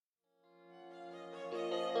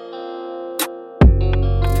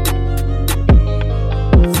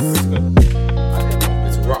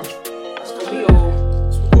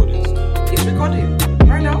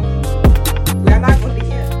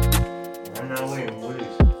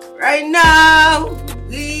Right now,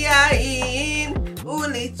 we are in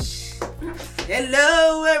Woolwich.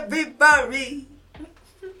 Hello, everybody.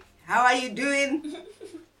 How are you doing?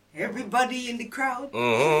 Everybody in the crowd.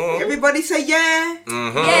 Mm-hmm. Everybody say yeah.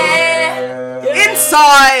 Mm-hmm. Yeah.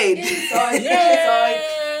 Inside. Yeah.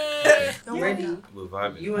 You ready? We're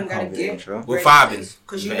vibing. You ain't gotta get We're vibing.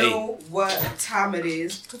 because you know what time it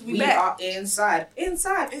is. We are inside.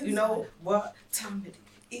 Inside. You know what time it is.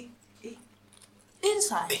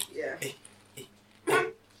 Inside. Yeah.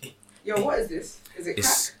 Yo, what is this? Is it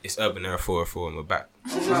crack? It's Urban Era 404 and we're back.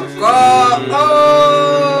 Oh my god!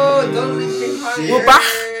 Oh, don't leave me hungry. We're back.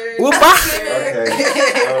 We're back.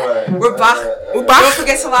 Okay. Alright. We're back. We're back. Don't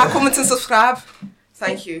forget to like, comment, and subscribe.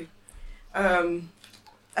 Thank you. Who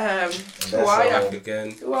are you? Back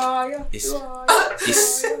again. Who are you? It's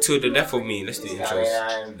to the left of me. Let's do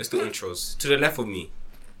intros. To the left of me.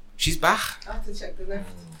 She's back I have to check the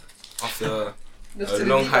left. after Left a to the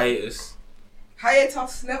long left. hiatus.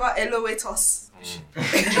 Hiatus, never elevate-us.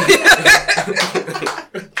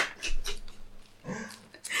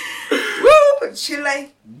 Woo!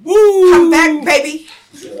 Chile. Woo! Come back, baby.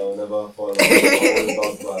 I'll never fall. Always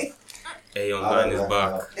bounce back. Aeon 9 is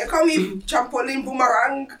back. They call me trampoline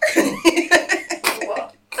boomerang.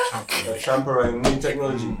 A trampoline, new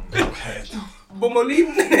technology.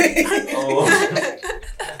 Boomerang. Oh.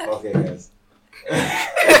 Okay, guys.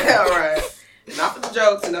 Alright. Enough of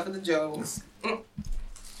the jokes.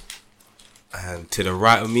 And to the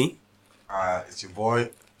right of me. It's your boy,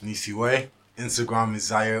 Nisi Way. Instagram is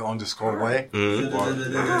Zaire_Way.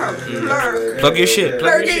 Plug your shit.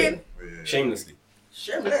 Plug in. Shamelessly.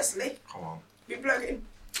 Shamelessly. Come on. Be plugging.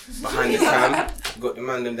 Behind the cam. Got the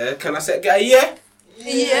man them there. Can I say, get a yeah?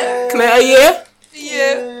 Yeah. Can I get a yeah?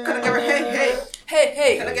 Yeah. Can I get a hey?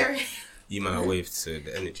 Hey. Can I get a You man are waved, so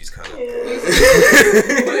the energy's kind of. What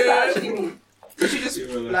does that actually mean? You should just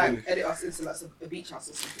like edit us into like a beach house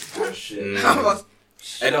or something. Oh shit.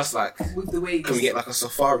 And us like, With the waves. can we get like a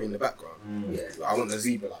safari in the background? Yeah. Like, I want a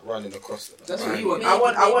zebra like running across it. That's what you want. I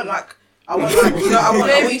want like you know, I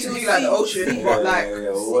want you to do like the ocean, but like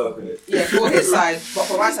we'll work with it. yeah, for his side. But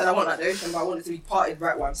for my side, I want like the ocean, but I want it to be parted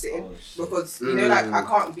right where I'm sitting because you know, like I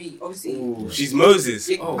can't be obviously. Ooh, she's Moses.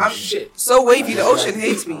 I'm shit. so wavy. The ocean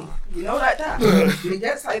hates me. You know, like that. It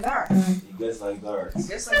gets like that. You guys like that. It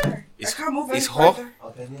gets like that. I can't move any It's hot. further.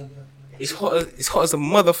 Okay, yeah. It's hot as a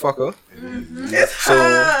motherfucker. It's So-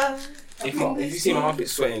 hot. If you see my armpit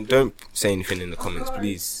sweating, don't say anything in the comments,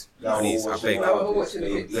 please. Please, I beg. Now we're watching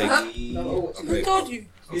it. Like, Now we're watching Who it. told you?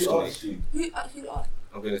 I'm sorry. Who actually are?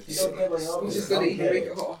 I'm gonna. It's just gonna even make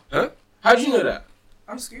it hotter. Huh? How do you know that?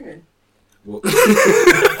 I'm screaming. What?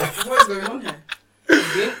 What is going on here?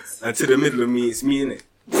 Vince? And to the middle of me, it's me innit?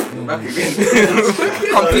 Back again.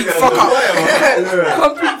 Complete fuck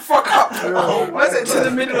up. Complete fuck up. What's it to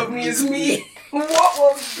the middle of me is me? What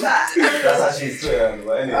was that? That's actually Twitter,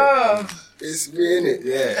 but anyway. Oh, It's me innit?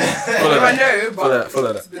 Yeah. I know, but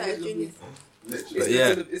Follow that. it's the middle of me. But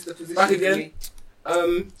yeah. It's the position. Back for again.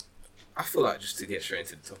 me. I feel like just to get straight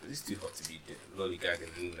into the topic, it's too hot to be lollygagging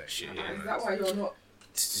and all that shit. Is that why you're not?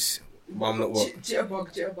 It's just, well, I'm not what?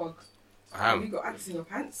 Jitterbug. I Have you am. got ants in your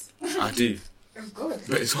pants? I do. Oh god.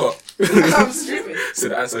 But it's hot. I'm screaming. So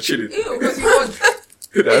the ants are chilling. Ew, because you want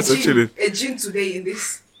The ants are chilling. a gin today in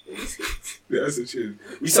this. The ants are chilling.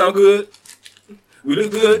 We sound good. We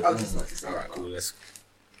look good. I'll just not to say. Alright, cool. Let's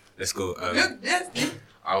go. Look, yes.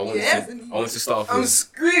 I want to start off I'm with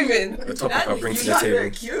screaming. a topic I bring to You're the not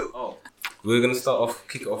very table. cute. We're gonna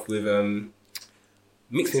kick it off with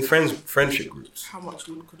mixing friendship groups. How much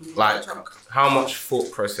wood could we Like, chuck? how much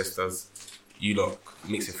thought process does you lot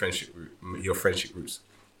mixing your friendship groups?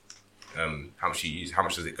 How much you use? How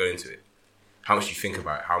much does it go into it? How much you think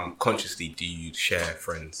about it? How consciously do you share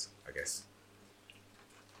friends? I guess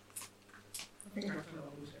I think I have a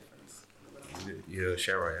lot of friends. you're a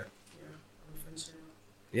sharer, Yeah, I'm a friend sharer.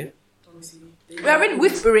 Yeah? Obviously. We are in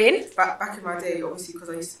whispering. Back in my day, obviously, because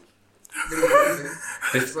I used to. yeah.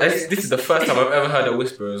 This is the first time I've ever heard a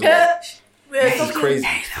whisper as well. This is crazy.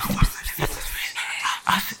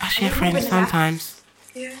 I share friends sometimes.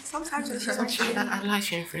 Yeah, sometimes I share. I like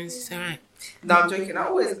sharing friends, it's alright. No, I'm joking. I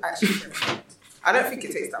always actually share friends. I don't think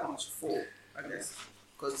it takes that much thought, I guess.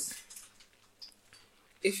 Because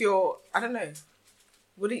if you're, I don't know,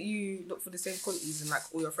 wouldn't you look for the same qualities in like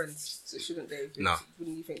all your friends? So shouldn't they? No.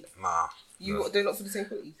 Wouldn't you think that? Nah. You don't look for the same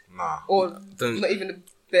qualities? Nah. Or Don't- not even the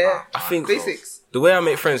bare I think basics? the way I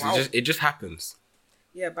make friends, Wow. it just happens.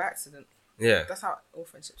 Yeah, by accident. Yeah. That's how all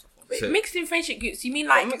friendships are formed. Wait, So- mixed in friendship groups, you mean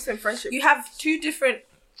Like like mixing friendship. you have two different...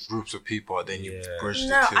 Groups of people, then you Yeah. bridge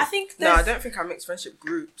No, the two. I think No, I there's, don't think I mix friendship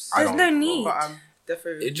groups. I there's don't no know. need. But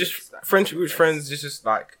definitely. It just friendship with friends is just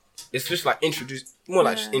like it's just like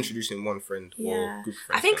just introducing one friend Yeah. or group of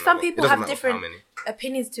friends. I think to some another. It people doesn't have matter different how many.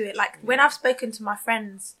 opinions to it. Like when I've spoken to my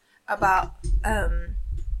friends about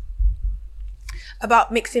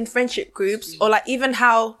mixing friendship groups, or like even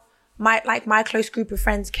how my close group of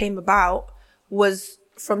friends came about was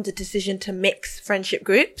from the decision to mix friendship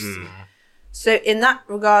groups. So in that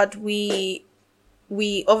regard, we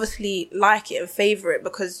obviously like it and favor it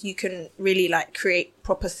because you can really like create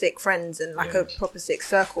proper sick friends and like a proper sick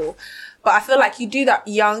circle. But I feel like you do that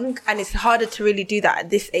young, and it's harder to really do that at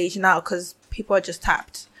this age now because people are just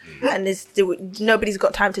tapped. And nobody's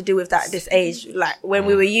got time to deal with that at this age. Like when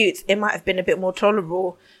we were youth, it might have been a bit more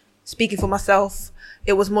tolerable. Speaking for myself,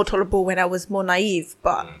 it was more tolerable when I was more naive.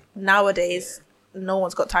 But nowadays, no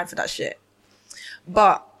one's got time for that shit.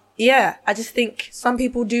 But yeah, I just think some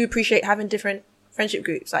people do appreciate having different friendship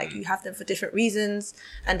groups. Like you have them for different reasons,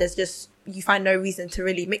 and you find no reason to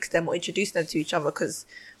really mix them or introduce them to each other because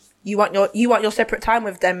you want your separate time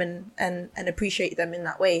with them and appreciate them in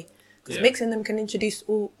that way. Because mixing them can introduce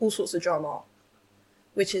all sorts of drama,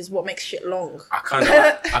 which is what makes shit long. I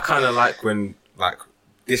kind of like when like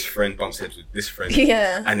this friend bumps heads with this friend,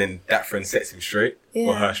 and then that friend sets him straight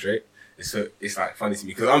or her straight. It's like funny to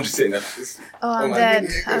me because I'm just sitting there like this. I'm dead.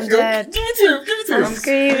 I'm dead. Give it to him. I'm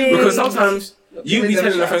screaming. Because sometimes you be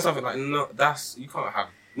telling a friend something like, no, you can't have.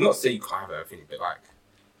 Not say you can't have everything, but like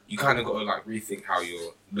you kind of got to like rethink how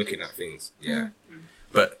you're looking at things. Yeah,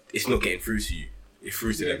 but it's not getting through to you. It's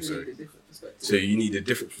through to them. So you need a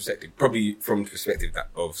different perspective, probably from the perspective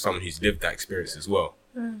of someone who's lived that experience as well.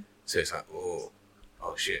 So it's like, oh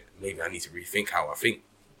shit, maybe I need to rethink how I think.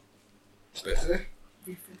 But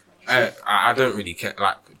I don't really care.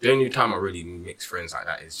 Like the only time I really mix friends like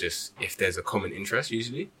that is just if there's a common interest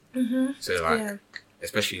usually. So like,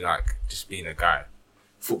 especially like just being a guy,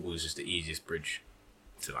 football is just the easiest bridge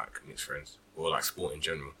to like mix friends or like sport in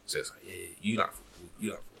general. So it's like, yeah, you like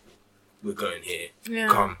football, we're going here,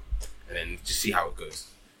 come, and then just see how it goes.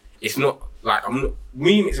 It's not like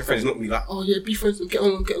me mixing friends. Not me like, oh yeah, be friends, get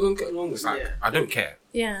along. It's like I don't care.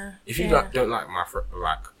 Yeah. If you don't like my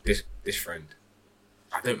this friend,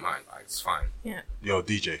 I don't mind. Like it's fine. Yeah. Yo,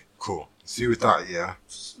 DJ, cool. See with that, yeah.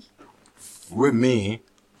 With me,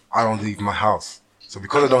 I don't leave my house. So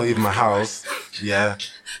because I don't leave my house,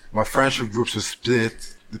 my friendship groups are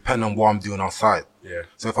split depending on what I'm doing outside. Yeah.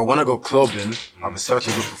 So if I want to go clubbing, I have a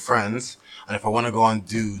certain group of friends. And if I want to go and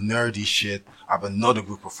do nerdy shit, I have another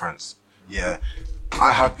group of friends. Yeah.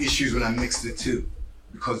 I have issues when I mix the two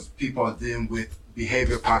because people are dealing with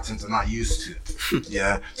behavior patterns I'm not used to.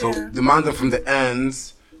 Yeah. So demanding from the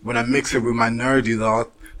ends, when I mix it with my nerdy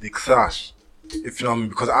lot, they clash. If you know what I mean.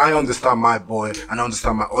 Because I understand my boy and I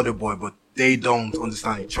understand my other boy, but they don't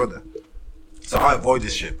understand each other. So I avoid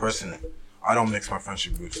this shit personally. I don't mix my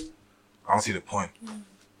friendship groups. I don't see the point.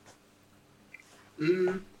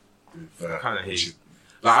 I kind of hate you.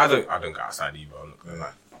 Like I don't go outside either. I'm not gonna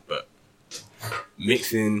lie. But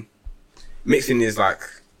mixing is like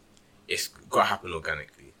it's got to happen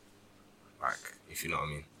organically. Like if you know what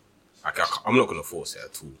I mean. Like I'm not gonna force it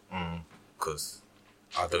at all because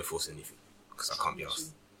I don't force anything because I can't be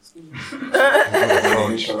asked.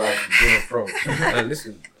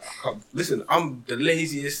 Listen, I'm the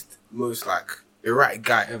laziest, most like erratic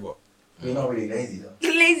guy ever. You're not really lazy though.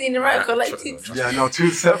 You're lazy and erratic. Or like Yeah, no,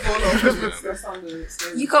 too separate.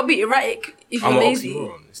 you can't be erratic if you're I'm an lazy.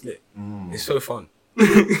 oxymoron. It's lit. It's so fun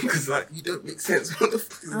because like you don't make sense. What the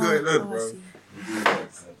fuck is going on, bro? You do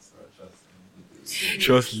make sense, right?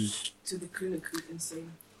 Trust me. To the clinical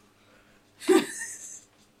insane.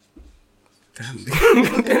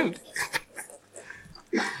 Damn.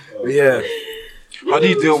 But yeah. How do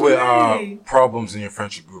you deal with problems in your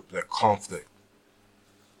friendship group, like conflict?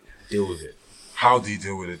 Deal with it. How do you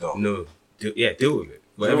deal with it though? No. Deal with it.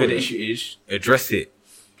 Whatever the issue is, address it.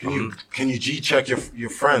 Can you G-check your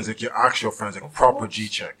friends, like your actual friends, like proper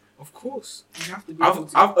G-check? Of course. You have to be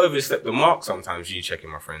I've overstepped the mark sometimes. You checking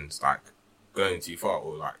my friends, like going too far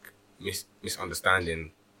or like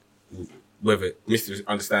misunderstanding whether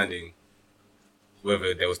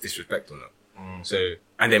there was disrespect or not. So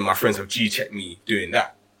and then my friends have G-checked me doing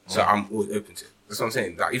that. So I'm always open to it. That's what I'm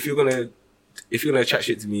saying. Like if you're gonna chat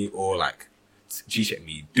shit to me or like G-check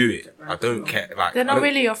me, do it. I don't care. Like They're I not don't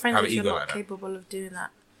really your friends have if an you're ego not like that. capable of doing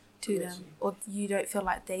that to them, or you don't feel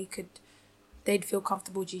like they'd feel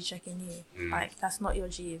comfortable G-checking you. Like that's not your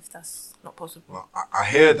G if that's not possible. Well, I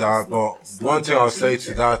hear that, but one thing I'll say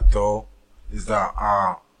to that though is that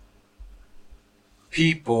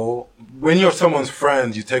people, when you're someone's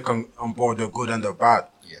friend, you take on board the good and the bad.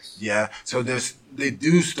 Yes. Yeah. So they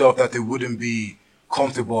do stuff that they wouldn't be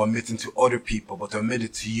comfortable admitting to other people, but to admit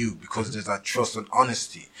it to you because there's that trust and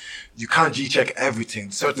honesty. You can't G-check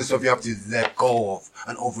everything. Certain stuff you have to let go of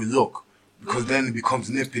and overlook because then it becomes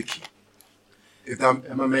nitpicky.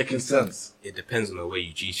 Am I making sense? It depends on the way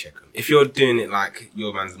you G-check them. If you're doing it like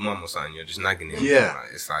your man's mum or something, you're just nagging him. Yeah.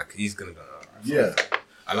 Like, it's like, he's gonna go, alright, Yeah.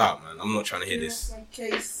 allow it, man. I'm not trying to hear this.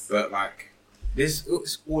 Case. But like,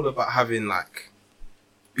 it's all about having like,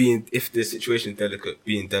 being, if the situation is delicate,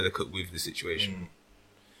 being delicate with the situation.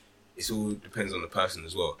 It all depends on the person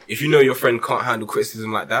as well. If you know your friend can't handle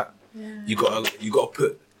criticism like that, you gotta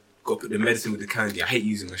put the medicine with the candy. I hate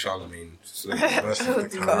using the Charlemagne.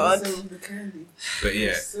 God. The candy. But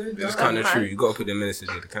yeah, it's kind of true. You gotta put the medicine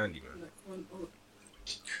with the candy, man.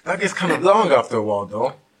 That gets kind of long after a while,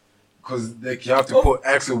 though. Because like, you have to put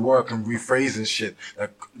extra work and rephrase and shit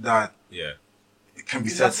that Yeah. it can be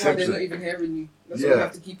said That's why they're not simply. even hearing you. That's Yeah. why you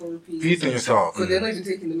have to keep on repeating. Repeating yourself. Because they're not even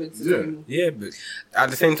taking the medicine Yeah. anymore. Yeah, but at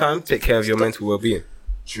the same time, take care of your mental well-being.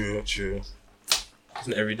 True. It's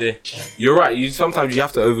not every day. You're right. Sometimes you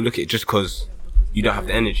have to overlook it just because you don't have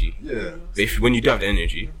the energy. Yeah. But when you do have the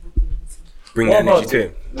energy, bring the energy to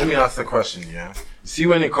it. Let me ask the question, yeah? See,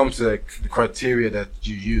 when it comes to like the criteria that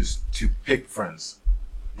you use to pick friends,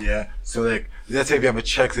 yeah? So like, let's say if you have a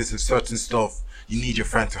checklist of certain stuff you need your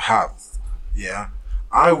friend to have, yeah?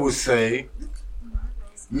 I would say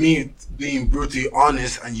me being brutally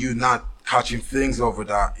honest and you not catching feelings over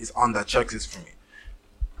that is on that checklist for me.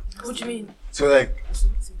 What do you mean? So like,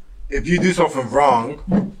 if you do something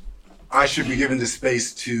wrong, I should be given the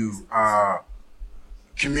space to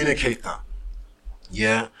communicate that.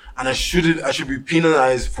 Yeah, and I should be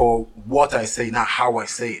penalized for what I say, not how I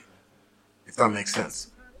say it. If that makes sense.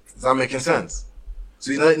 Is that making sense?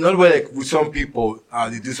 So in other way, like with some people,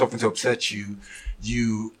 they do something to upset you.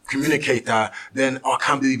 You communicate that, then I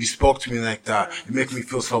can't believe you spoke to me like that. You make me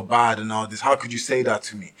feel so bad and all this. How could you say that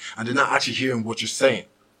to me? And they're not actually hearing what you're saying.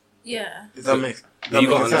 Yeah. Does that make You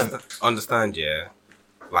sense? gotta understand, yeah,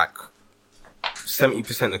 like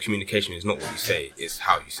 70% of communication is not what you say, it's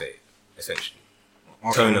how you say it, essentially.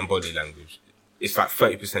 Okay. Tone and body language. It's like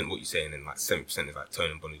 30% what you say, and then like 70% is like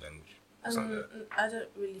tone and body language. Something like that. I don't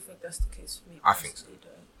really think that's the case for me. I think so.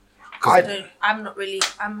 I'm not really.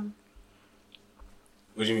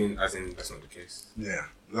 What do you mean, as in that's not the case? Yeah,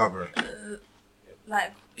 elaborate.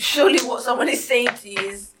 Like, surely what someone is saying to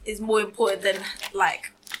you is more important than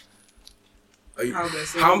like. How they're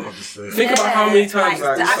saying How, it. think about how many times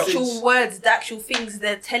like the like, actual words, the actual things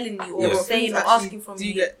they're telling you or Yeah. saying or Actually, asking from do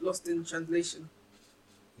you you. get lost in translation?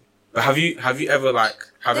 But have you ever like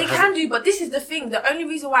They can do, but this is the thing. The only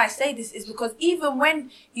reason why I say this is because even when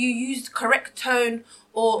you use correct tone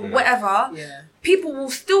or whatever, Yeah. people will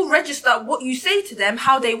still register what you say to them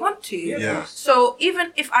how they want to. Yeah. So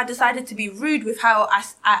even if I decided to be rude with how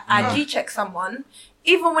I G-check someone,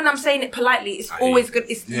 even when I'm saying it politely, it's always good.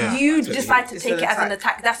 It's Yeah. you decide to It's take an it as an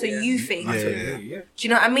attack. attack. That's a Yeah. you thing. Yeah. yeah. Do you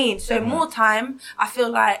know what I mean? So more time, I feel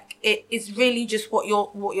like it is really just what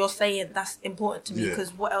you're saying that's important to me, Yeah.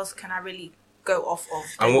 because what else can I really go off of?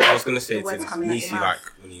 And what I was gonna say The to words coming out Nisi, your mouth. like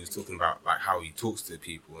when he was talking about like how he talks to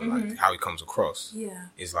people and like how he comes across, Yeah.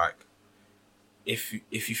 is like if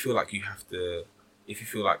you feel like you have to, if you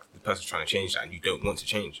feel like the person's trying to change that and you don't want to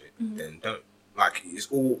change it, then don't. Like it's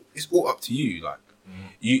all up to you. Like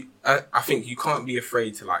I think you can't be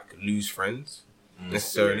afraid to like lose friends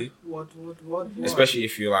necessarily, What? especially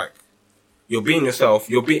if you're like you're being yourself.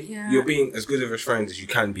 You're Yeah. being as good of a friend as you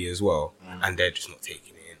can be as well, and they're just not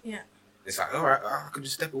taking it in. Yeah. It's like, all right, I could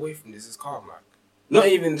just step away from this. It's calm, like not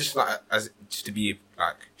even just like as just to be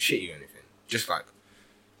like shitty or anything. Just like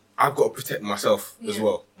I've got to protect myself as Yeah.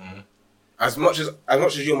 well. As much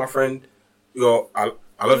as you're my friend,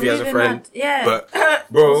 I love you as a Moving friend. mad. Yeah. But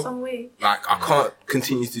bro, Some way. like I can't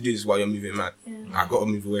continue to do this while you're moving mad. I got to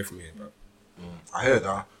move away from here, bro. I heard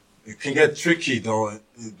that. It can get tricky though,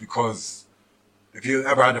 because if you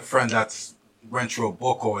ever had a friend that's went through a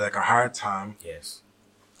book or like a hard time, Yes.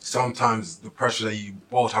 sometimes the pressure that you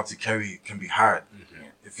both have to carry can be hard.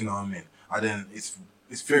 If you know what I mean. And then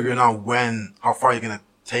it's figuring out how far you're gonna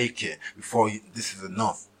take it before this is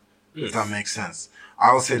enough. If that makes sense.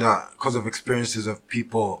 I will say that because of experiences of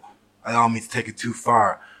people allow me to take it too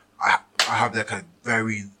far, I have like a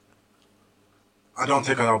very, I don't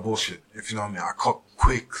take a lot of bullshit, if you know what I mean. I cut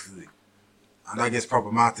quickly. And that gets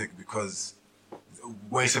problematic because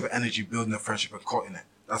waste of energy building a friendship and cutting it.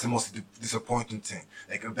 That's the most disappointing thing.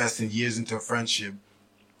 Like investing years into a friendship,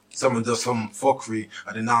 someone does some fuckery,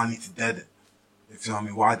 and then now I need to dead it. If you know what I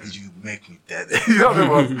mean, why did you make me dead it? You know what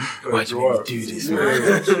I mean? Why'd you make me do this,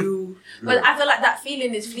 man? But I feel like that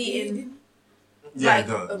feeling is fleeting. Yeah, like, it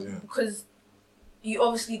does. Yeah. Because you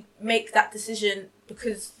obviously make that decision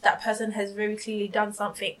because that person has very clearly done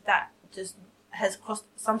something that just has crossed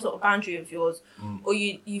some sort of boundary of yours, or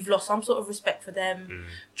you've lost some sort of respect for them,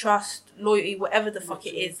 trust, loyalty, whatever the fuck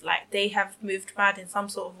it is. Like, they have moved mad in some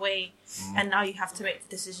sort of way, and now you have to make the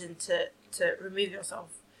decision to remove yourself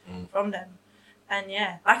from them. And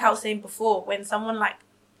yeah, like I was saying before, when someone like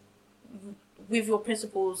with your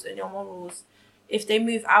principles and your morals, if they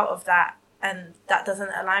move out of that and that doesn't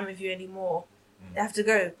align with you anymore, they have to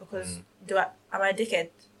go, because am I a dickhead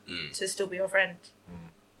to still be your friend?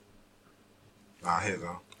 Nah, I hear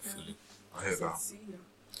that. I hear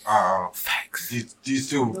that. Facts. Do you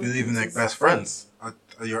still believe in like best friends at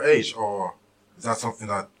your age, or is that something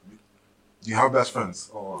that do you have best friends?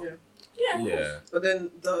 Or Yeah. But then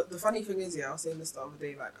the funny thing is, I was saying this the other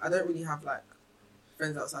day, like, I don't really have like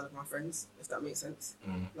friends outside of my friends, if that makes sense.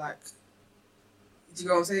 Like, do you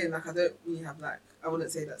know what I'm saying? Like, I don't really have like, I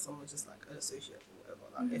wouldn't say that someone's just like an associate or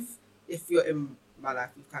whatever. Like, if you're in my life,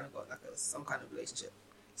 we've kind of got like some kind of relationship.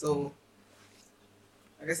 So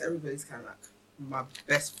I guess everybody's kind of like my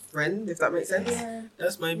best friend, if that makes sense. Yeah.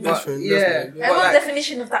 That's my But, best friend. yeah. Everyone's like,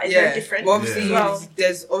 definition of that is very different. But obviously, as well.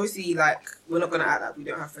 there's obviously like, we're not gonna act like we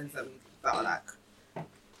don't have friends that are like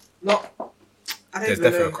not. I don't There's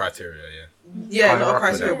even definite know. criteria, Yeah, not a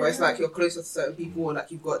Hierarchy. criteria, but it's like you're closer to certain people, or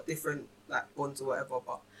like you've got different like bonds or whatever.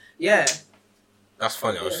 But yeah, That's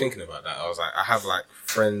funny. I was thinking about that. I was like, I have like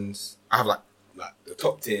friends. I have like the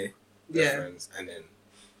top tier best friends, and then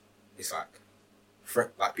it's like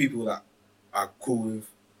like people that are cool with,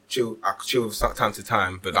 I chill with time to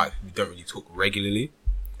time, but like we don't really talk regularly.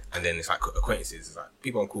 And then it's like acquaintances. It's like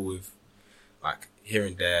people I'm cool with, like here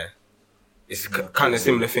and there. It's kind of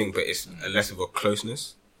similar thing, but it's less of a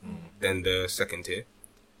closeness than the second tier.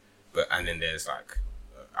 And then there's like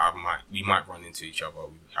we might run into each other.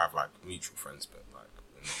 We have like mutual friends, but like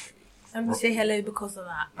we're not really. And we say hello because of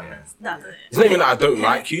that. Yeah. That's it. It's not even that I don't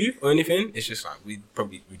like you or anything. It's just like we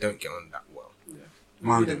don't get on that well.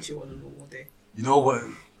 we didn't chill on a normal day. You know what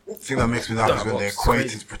thing that makes me laugh is when the That's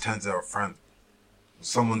acquaintance crazy. pretends they're a friend.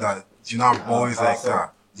 Someone that you're not boys like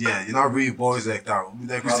that. Yeah, you're not really boys like that.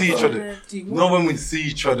 Like we see each other. You know when we see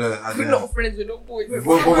each other and We're then, not friends. We're not boys. but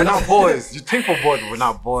we're not boys. You think we're boys, but we're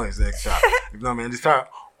not boys like that. You know what I mean? They start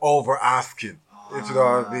over asking. You know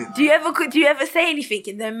what I mean? Do you ever say anything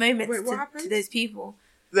in their moments Wait, what to happened? those people?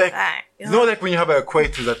 Like, Right, you know, like when you have an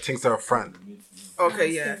acquaintance that thinks they're a friend. Okay,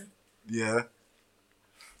 yeah. Yeah.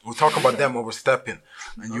 We're talking about them overstepping.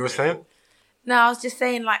 And you were saying? No, I was just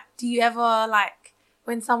saying, like, do you ever, like,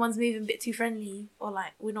 when someone's moving a bit too friendly, or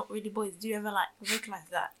like, we're not really boys, do you ever, like, vocalize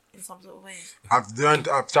that in some sort of way?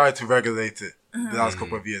 I've tried to regulate it the last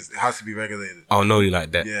couple of years. It has to be regulated. I'll know you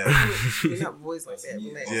like that. Yeah. We're not boys like that.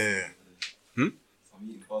 We're like, Yeah. I'm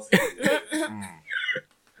eating pasta.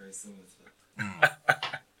 Very similar to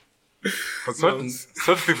that. But certain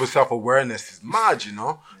people's self-awareness is mad, you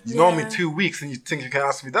know? You know me 2 weeks and you think you can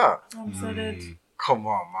ask me that? I'm so dead. Come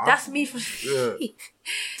on, man. That's me for Yeah.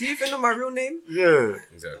 do you even know my real name? Yeah.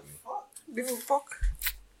 Exactly. Give a fuck.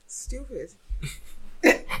 Stupid.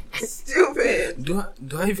 Stupid. Do I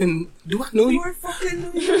know Do you? I fucking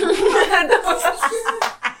know you?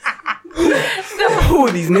 Who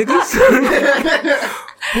are these niggas?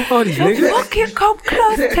 Who are these niggas? fucking come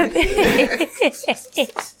close to me.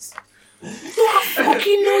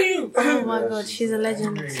 Fucking know you. Oh my god, she's a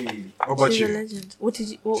legend. What about She's a you? legend. What Do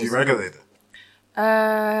you was it? regulate it?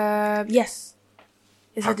 Yes.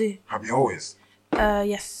 Yes, I do. Have you always?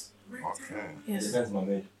 Yes. Okay. Yes. Depends on my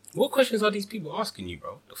mood. What questions are these people asking you,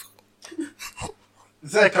 bro? The fuck?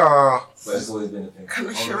 It's like, But it's always been a thing. Can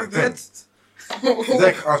I share a bed? it's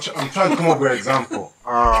like I'm trying to come up with an example.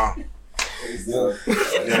 It's the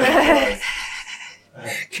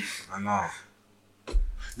I know.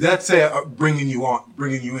 Let's say bringing you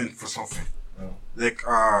in for something. Oh. Like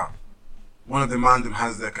one of the mandem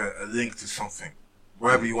has like a link to something,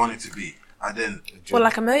 wherever you want it to be, and then Well,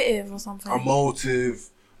 like a motive or something. a motive,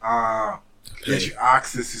 get you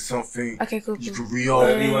access to something. Okay, cool. You cool. can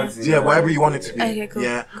reopen. Yeah, whatever you want it to be. Okay, cool,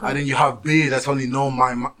 Yeah, cool. and then you have B that's only known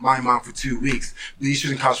my man for 2 weeks. B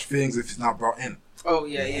shouldn't catch feelings if it's not brought in. Oh,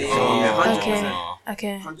 yeah. Okay. 100%.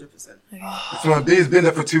 Okay. 100%. If my B's been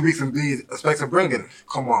there for 2 weeks and B expects to bring it,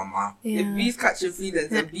 come on, man. If Yeah. B's catching feelings,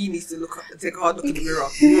 then B needs to take a hard look in the mirror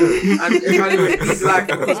and evaluate B's life,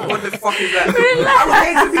 because what the fuck is that? I would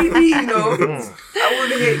hate to be B, you know. I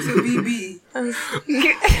would hate to be B.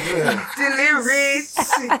 Delirious.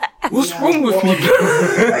 What's wrong with me?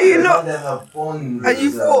 You know, have fun. and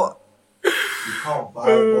you thought You can't buy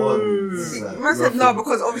bonds. Man said no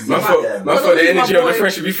because obviously Man thought the obviously energy my of the boy-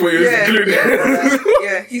 friendship before you was Yeah, included.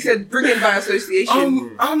 yeah. He said bring in by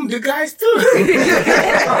association. I'm the guy still.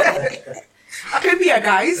 I can be a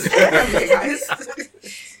guys. I can be a guys.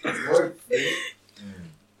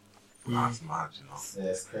 That's mad, you know. Yeah,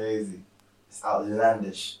 it's crazy. It's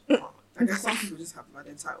outlandish. I guess some people just have mad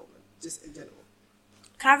entitlement, just in general.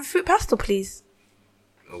 Can I have a fruit pastel, please?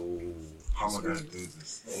 How am I gonna do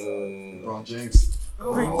this? Oh. LeBron James.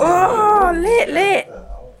 Oh, lit.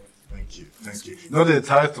 Thank you. You know the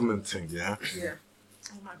entitlement thing, yeah? Yeah.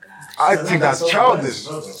 Oh my god. I think that's childish.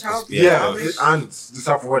 Child. Yeah, and the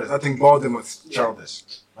type of word. I think both of them are childish.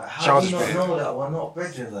 Like, how do Childish you not behavior. know that we're not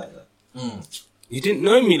brethren like that? You didn't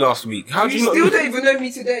know me last week. How do You you not? still don't even know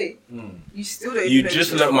me today. You still don't. You even know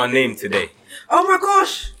just me learnt today. my name today. Oh my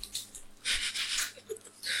gosh.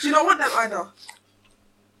 Do you not want them either?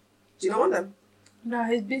 Do you not want them? No,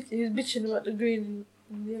 he's bitching about the green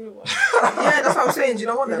and the yellow one. Yeah, that's what I'm saying. Do you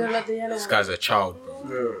not want He don't them? like the yellow This one. guy's a child,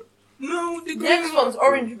 bro. No, the The next one's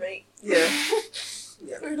orange, mate. Yeah.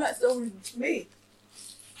 Who likes the orange? Me.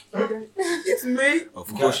 It's me. Of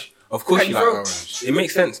course Can you you like throw? orange. It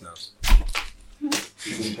makes sense now. You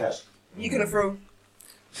can catch. You gonna throw.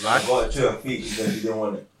 I got it to her feet, she said she didn't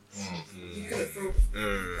want it. You gonna throw.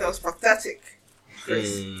 That was pathetic.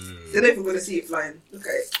 They're not even gonna see it flying. Look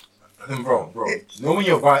at it. Then bro, you know when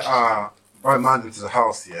you invite man into the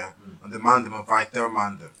house, yeah? And the man them invite their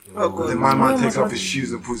man them. Oh And god. the man takes off his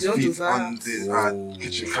shoes and puts his Don't do feet that. on the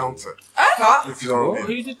kitchen counter. Huh? If you know what I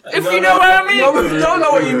mean. If you know what I mean. No, you don't know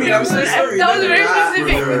what you mean. I'm so sorry. That was very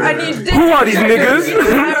specific. I need this. Who are these niggas?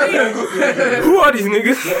 Who are these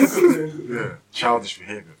niggas? Yeah, childish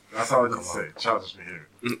behavior. That's how I can say. Childish behavior.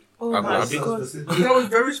 Oh I'll my be- god. That was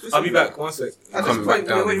very specific. I'll be back. One sec. At Coming this back point,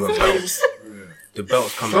 down. we're waiting with for a belt. James. The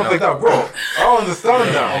belt's coming Stuff out. like that, bro. I don't understand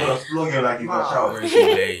I'm that, gonna flog you like you got showered.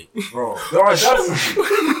 Very late. bro. The audacity.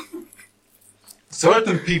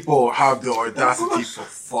 Certain people have the audacity for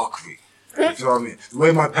fuckery. You know what I mean? The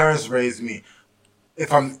way my parents raised me.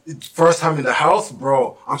 If I'm first time in the house,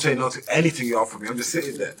 bro, I'm saying no to anything you offer me. I'm just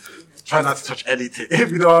sitting there. Try not to touch anything.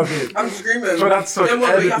 If you know what I mean. I'm screaming. So that's such Then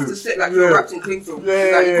what, you have to attitude. sit like you're Yeah. wrapped in cling film. Yeah,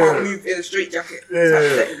 Like you yeah, can't yeah. move in a straight jacket. Yeah, yeah,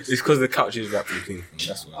 yeah. It's because the couch is wrapped in clean.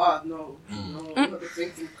 That's why. Ah, no. No, not the cling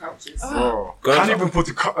film couches. Bro, Go can't on. even put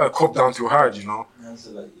the cup down too hard, you know. Man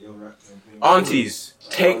said like, you're wrapped in pink. Aunties,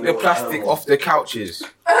 take the plastic off the couches.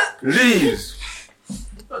 Please.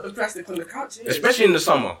 Not the plastic on the couch. Yeah. Especially in the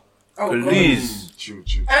summer. Oh, God. Please. True.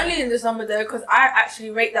 Only in the summer though, because I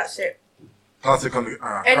actually rate that shit. Plastic on the.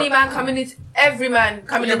 Any man coming into, every man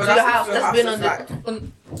coming Yeah, into but the that's house if your that's been house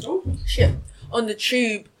on is the Oh. shit, on the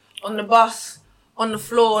tube, on the bus, on the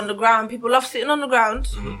floor, on the ground. People love sitting on the ground.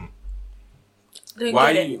 Don't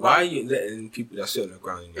Why get it. are you letting people that sit on the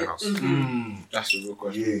ground in your house? Mm. That's the real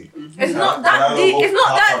question. Yeah. It's not that deep. It's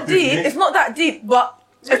not that deep. It's not that deep. But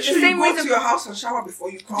it's the Literally, same go to reason. your house and shower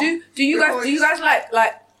before you come. Do you guys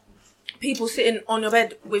like people sitting on your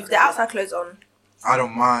bed with their outside clothes on? I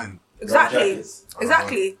don't mind. Exactly. jackets.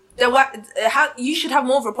 Exactly. Then you should have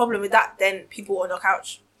more of a problem with that than people on your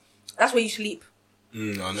couch. That's where you sleep. I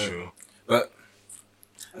know. But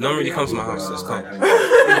no one really comes to my house. Let's come. No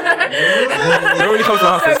one really comes to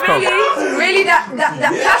my house. So Let's come. really, that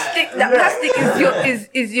plastic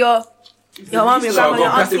is your mom, your So I've grandma, got your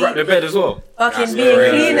plastic wrap auntie the bed as well. fucking being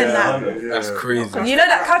crazy. clean and that. That's crazy. You know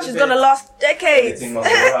that couch is gonna last decades. Everything must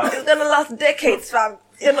be right. It's gonna last decades, fam.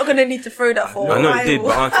 You're not gonna need to throw that for a I know while. it did,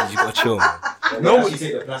 but aunties, you gotta chill, man. No, actually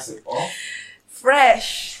take the plastic off.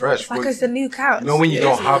 Fresh. Fresh, It's like but- it's a new couch. You know when you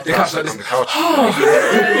don't have The couch plastic like on the couch.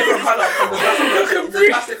 Different colour from the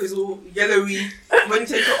plastic is all yellowy. When you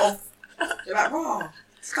take it off, you're like, wow,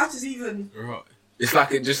 this couch is even. Right. It's like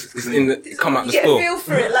it's in the come out You the get a store, feel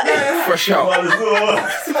for it, like fresh out.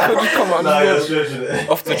 Just come out Nah, you're the store, stretching it.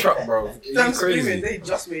 off the truck, bro. You I'm screaming. crazy. They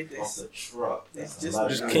just made Off this. the truck. It's That's just- mad.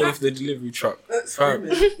 Just came off the delivery truck. That's Fam,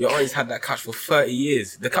 screaming. your auntie's had that couch for 30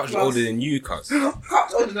 years. The couch is Plus. older than you, cuz.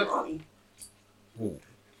 Couch older than Auntie. Ooh.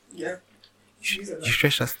 Yeah. You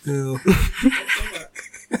stretch that still.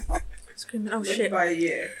 screaming. Oh Maybe shit. by a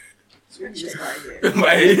year. Maybe just by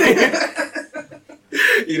a year.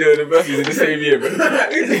 You know, the birthday's in the same year, but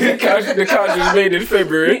the couch was made in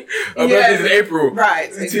February. Our Yeah. birthday's in April.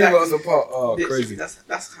 Right, 2 exactly. months apart. Oh, This- crazy. That's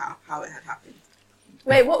how it had happened.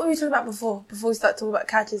 Wait, what were we talking about before? Before we start talking about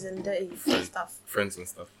couches and dirty stuff. Friends and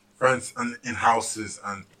stuff. Friends and in houses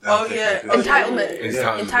and. Oh, yeah. Entitlement.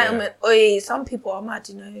 Entitlement. Entitlement. Oi, some people are mad,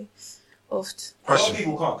 you know. Oft. A lot of Question: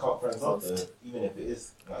 people can't cut friends off, though, even if it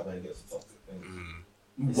is like when it gets to toxic things.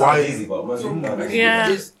 It's Why? not easy, but once you know that, Yeah.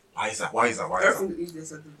 Just Why is that? Everything's easier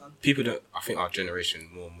said than done. People don't. I think our generation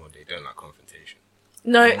more and more they don't like confrontation.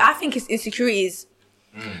 No, I think it's insecurities.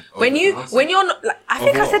 When you're not, like, I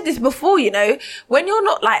think Of I what? said this before, you know, when you're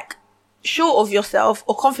not like sure of yourself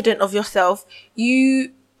or confident of yourself,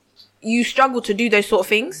 you struggle to do those sort of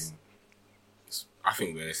things. I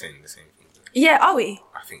think we're saying the same thing. Yeah, are we?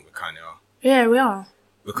 I think we kind of are Yeah, we are.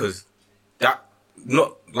 because that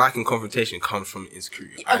not liking confrontation comes from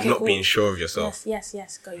insecurity and Okay, not cool. being sure of yourself Yes,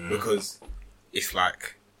 go you. because it's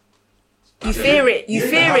like You fear it. You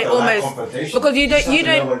fear it almost because you don't. You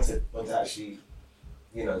know don't. when to actually,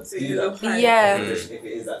 do you that. apply Yeah. Confrontation if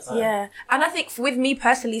it is that time. Yeah, and I think with me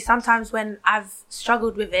personally, sometimes when I've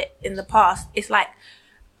struggled with it in the past, it's like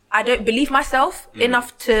I don't believe myself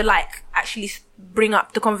enough to like actually bring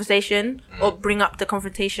up the conversation or bring up the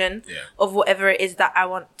confrontation of whatever it is that I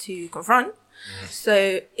want to confront.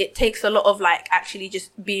 So it takes a lot of like actually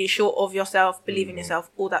just being sure of yourself, believing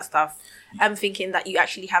yourself, all that stuff, and thinking that you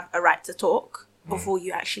actually have a right to talk before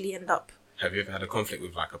you actually end up. have you ever had a conflict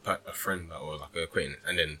with like a friend or like an acquaintance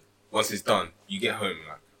and then once it's done you get home and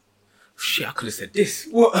like shit I could have said this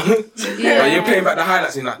what Yeah. Like, you're playing back the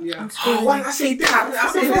highlights and you're like Yeah. oh why did I say that I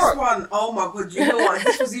saw this one. Oh my god, you know what?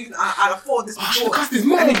 This was even. I thought this I should have before. cussed his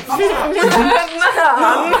mum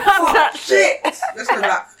Shit. Let's go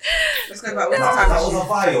back. What's the That time? was a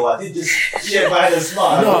bio. I did just share by the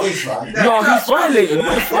smart. No. Police, man. no he's violating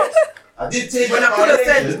I did take When a I could have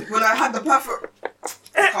violation. said, when I had the perfect.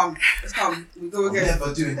 Let's come. We go I'm again.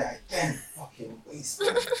 never doing that again. Fucking waste.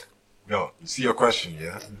 Yo, you see your question,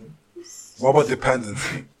 yeah? What about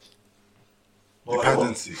dependency?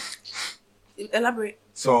 Dependency. Elaborate.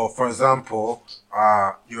 So, for example,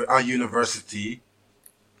 you're at university.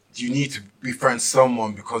 You need to befriend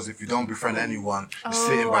someone because if you don't befriend anyone, you're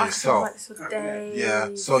sitting by yourself. Yeah.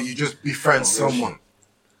 So you just befriend someone.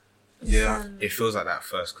 Yeah. it feels like that at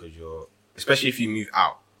first because you're especially if you move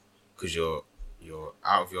out because you're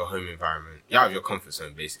out of your home environment, you're out of your comfort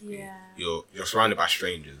zone basically. Yeah. You're surrounded by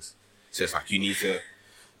strangers, so it's like you need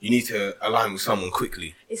to align with someone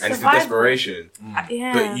quickly. It's and survival. it's the desperation,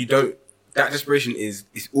 Yeah. but you don't. That desperation is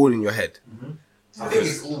all in your head. I think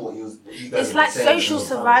it's all what you guys It's have like been saying social all the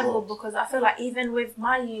time as survival well. because I feel like even with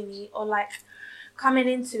my uni or like coming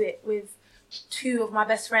into it with two of my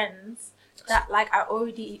best friends that like I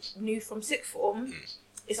already knew from sixth form,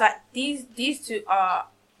 it's like these two are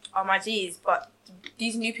my G's, but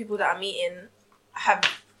these new people that I'm meeting have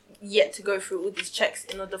yet to go through all these checks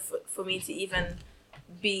in order for me to even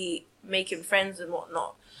be making friends and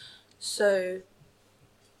whatnot. So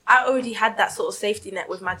I already had that sort of safety net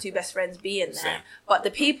with my two best friends being there. Same. But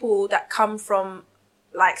the people that come from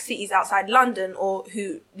like cities outside London or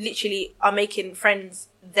who literally are making friends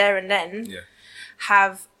there and then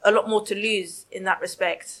have a lot more to lose in that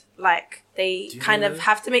respect. Like they kind of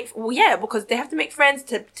have to make, because they have to make friends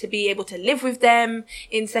to be able to live with them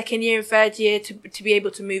in second year and third year, to be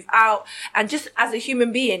able to move out. And just as a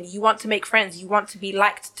human being, you want to make friends, you want to be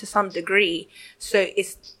liked to some degree. So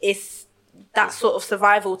it's that sort of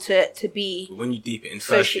survival to be But when you deep it in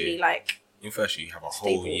first socially year, like you have a whole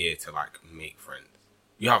stable. year to like make friends.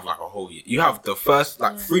 You have like a whole year. You have the first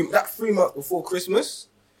like 3 months before Christmas.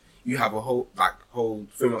 You have a whole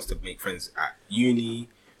 3 months to make friends at uni,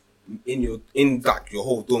 in like your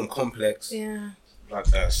whole dorm complex, like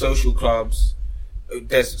social clubs.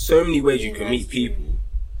 There's so many ways you can meet people.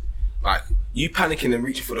 Like you panicking and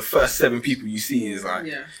reaching for the first 7 people you see is like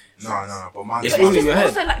No, but man, It's But all it's in just your head.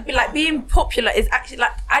 also like being popular is actually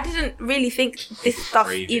like I didn't really think this stuff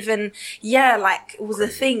crazy. even like was a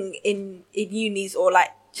thing in unis or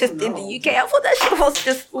like just in the UK. I thought that shit was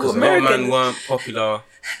just all because a lot of American. men weren't popular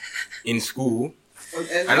in school.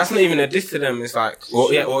 And that's not even a diss to them. It's like,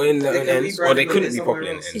 or in the They can be ends, or they branded couldn't with be somewhere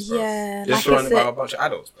popular in else. ends, bro. Yeah, They're like surrounded by a bunch of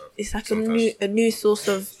adults, bro. it's like sometimes. a new source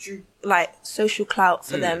of like social clout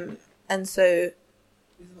for them, and so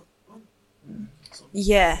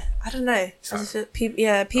I don't know. I just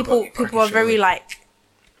feel people are very like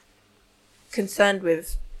concerned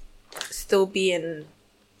with still being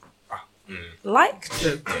liked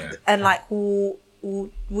Yeah. and like will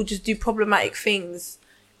just do problematic things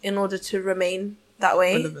in order to remain that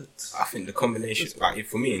way. Relevant. I think the combination, like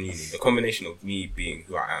for me in uni, the combination of me being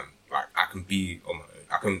who I am, like I can be on my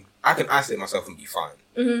own. I can isolate myself and be fine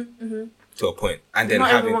to a point, and then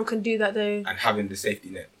Not everyone can do that though. having the safety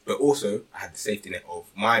net. But also, I had the safety net of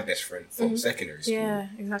my best friend from secondary school. Yeah,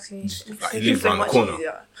 exactly. Like, he lived around the corner.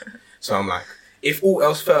 So I'm like, if all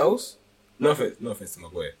else fails, no offense to my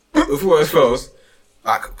boy. If all else fails,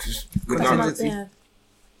 like, just good night. Yeah.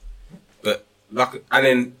 But like, and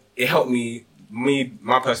then it helped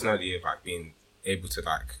my personality of like being able to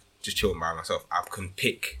like just chill by myself. I can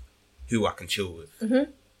pick who I can chill with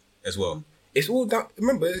Mm-hmm. as well. It's all that.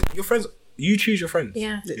 Remember, your friends. You choose your friends.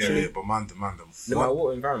 Yeah. Yeah, but man, No matter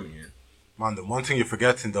what environment you're in. Man, the one thing you're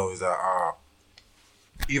forgetting though is that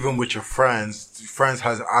even with your friends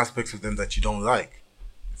has aspects of them that you don't like.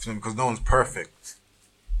 Because no one's perfect.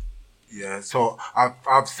 Yeah, so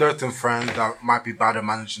I've certain friends that might be bad at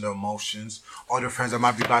managing their emotions. Other friends that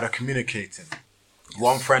might be bad at communicating.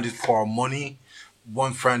 One friend is poor at money.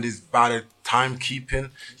 One friend is bad at timekeeping.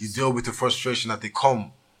 You deal with the frustration that they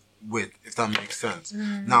come with, if that makes sense.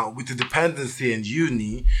 Now, with the dependency in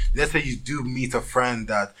uni, let's say you do meet a friend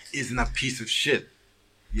that isn't a piece of shit.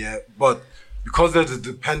 Yeah, but because there's a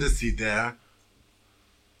dependency there,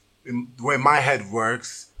 the way my head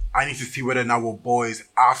works, I need to see whether or not we're boys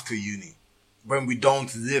after uni. When we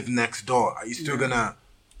don't live next door, are you still gonna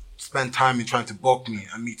spend time in trying to book me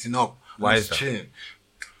and meeting up? Why and is that? chilling?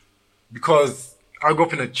 Because I grew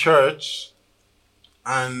up in a church,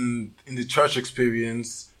 and in the church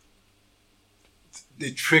experience,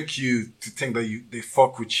 they trick you to think that they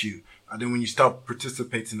fuck with you, and then when you start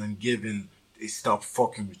participating and giving, they stop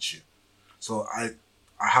fucking with you. So I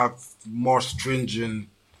have more stringent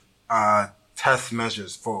test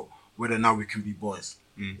measures for whether or not we can be boys.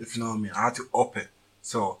 If you know what I mean, I had to up it.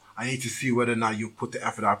 So I need to see whether or not you put the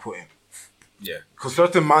effort I put in. Yeah. Because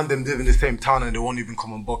certain man them live in the same town and they won't even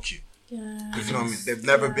come and book you. Yeah. If you know what I mean, they've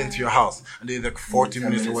never been to your house and they're like 40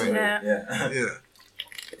 minutes away. Yeah. Yeah.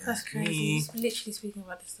 That's crazy. We was literally speaking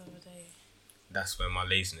about this the other day. That's where my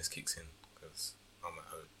laziness kicks in because I'm at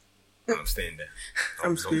home. I'm staying there.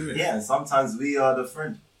 I'm not screaming. moving. Yeah, and sometimes we are the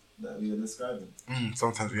friend that we are describing.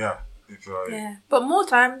 Sometimes we are. If you're like, Yeah, but more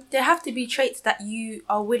time, there have to be traits that you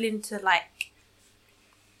are willing to like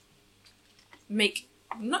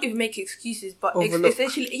not even make excuses, but Overlook.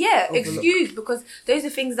 essentially, Overlook. excuse, because those are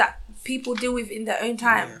things that people deal with in their own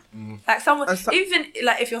time. Like someone, And so- even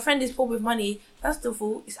like if your friend is poor with money, first of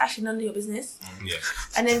all, it's actually none of your business. Yeah.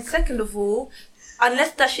 And then second of all,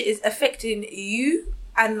 unless that shit is affecting you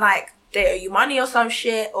and like they owe you money or some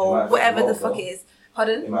shit It or might whatever the affect them fuck all, it is.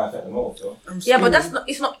 Pardon? It might affect them all, though. Yeah, but that's not.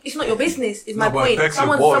 It's not your business. Is my No, but it point. affects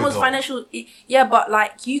your boy, Someone's though. financial. Yeah, but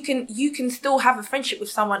like you can still have a friendship with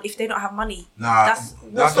someone if they don't have money. Nah, That's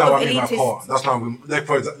what that's sort not of what I mean by elitist- poor. That's not what like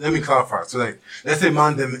for example, let me clarify. So like, let's say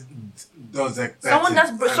man them does like Someone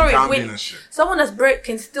that's betting and sorry, gambling wait. and shit. Someone that's broke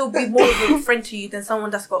can still be more of a friend to you than someone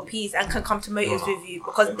that's got peas and can come to motives with you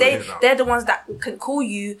because I hear that. they're the ones that can call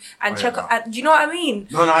you and I check hear up. that. And, do you know what I mean?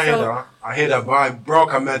 No, I hear So- that. I hear that. But I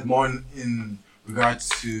broke I met more in regards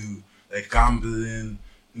to like gambling,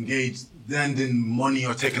 lending money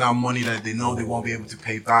or taking out money that they know they won't be able to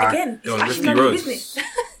pay back. Again, They're it's on actually risky none of your roads. business.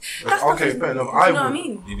 That's not Okay, his- fair enough. Do you know what I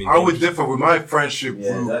mean? I would differ with my friendship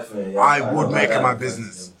Yeah, group. definitely. Yeah, I know would about make it that, my but-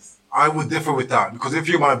 business. I would differ with that because if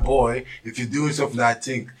you're my boy, if you're doing something that I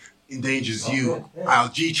think endangers you, I'll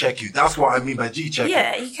G check you. That's what I mean by G check.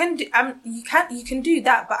 Yeah, you can do. You can do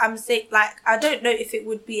that, but I'm saying like I don't know if it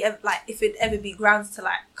would be like if it'd ever be grounds to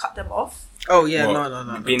like cut them off. Oh yeah, What?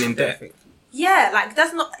 no. Being in debt. Yeah, like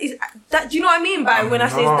that's not is that. Do you know what I mean by when I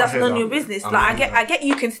say No, I that's hear none of that. your business? I Like mean, I get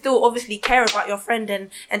you can still obviously care about your friend and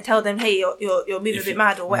tell them, hey, you're moving a If bit you-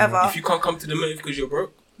 mad or whatever. If you can't come to the motive because you're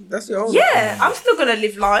broke, That's your own. Yeah, I'm still gonna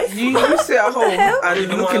live life. You sit at home hell? and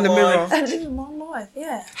Living look in the my mirror. life. And living my life,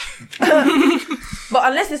 yeah. But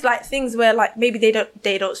unless it's like things where like maybe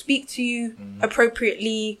they don't speak to you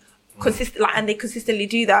appropriately, and they consistently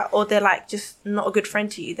do that, or they're like just not a good friend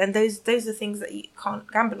to you, then those are things that you can't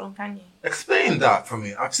gamble on, can you? Explain that for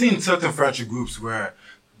me. I've seen certain friendship groups where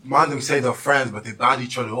man them say they're friends, but they band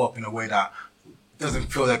each other up in a way that doesn't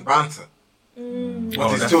feel like banter. But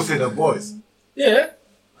Oh, they still say they're boys. yeah.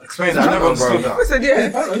 Explain that. I never understood I that. said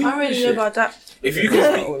yeah. I don't really know about that. If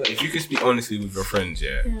you can speak honestly with your friends,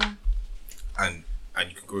 yeah, and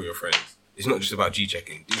you can grow your friends. It's not just about G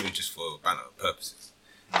checking, even just for banter purposes.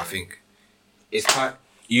 I think it's got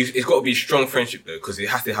to be strong friendship though, because it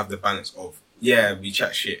has to have the balance of we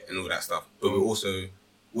chat shit and all that stuff, but we're also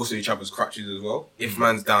each other's crutches as well. If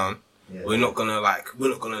man's down, we're not gonna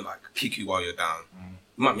kick you while you're down.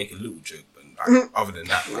 We might make a little joke, but like, other than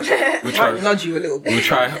that, like, we'll try. Might nudge you a little bit.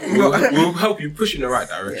 We'll help you push in the right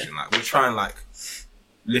direction. Like we'll try and like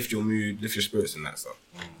lift your mood, lift your spirits and that stuff.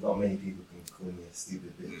 Not many people can call me a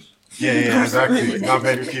stupid bitch. Yeah, exactly. Not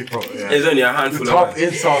many people. Yeah. There's only a The handful top of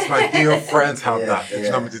insults my dear friends have Yeah, that. You yeah. know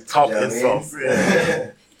what I mean? The top You know what I mean? insults.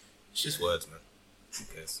 Yeah. It's just words, man. Who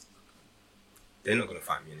cares? They're not gonna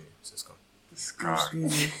find me anyway, so it's gone. This guy.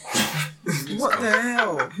 What the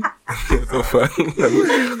hell?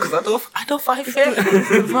 Because I don't fight fair.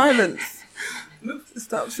 The violence.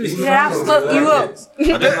 Stop absolutely Yeah, I've stopped you up. I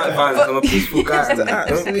don't like violence. I'm a peaceful guy. That's Don't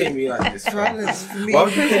absolute pay me like this. violence for me. Why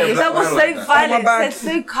would you pay a black That was man so like that? violent, bad.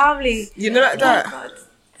 said so calmly. You know like that? Oh, God.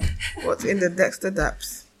 What's in the Dexter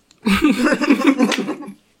Daps?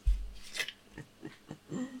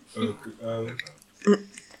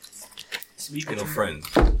 Speaking of friends,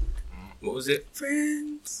 what was it?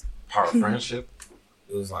 Friends. Power of friendship.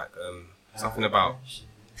 It was like something about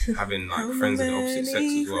having like friends of the opposite sex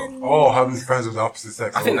as well. Oh, having friends with the opposite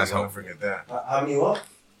sex. I think Oh, that's don't helpful. forget that. How many what?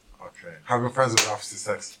 Okay. Having friends with the opposite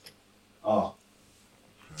sex. Oh.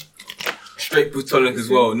 Straight platonic as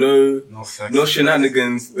well. No, No sex. no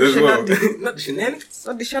shenanigans as well. Shenanigans. Not the shenanigans.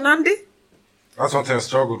 Not the Shanandi? That's one thing I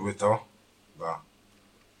struggled with though. Nah.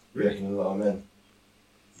 You reckon a lot of men?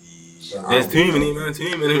 There's too many, man.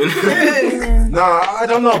 Too many. Nah, I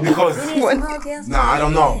don't know because I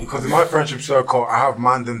don't know because in my friendship circle I have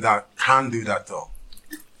man them that can do that though.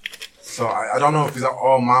 So I don't know if it's an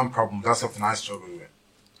all man problem. That's something I struggle with.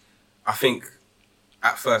 I think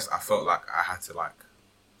at first I felt like I had to like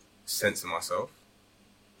censor myself,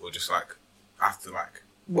 or just like I have to like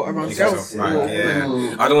What, around make girls? myself, like, Or yeah.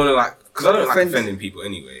 women? I don't want to like because I don't like Offend. offending people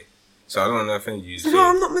anyway. So I don't want to offend you. So No,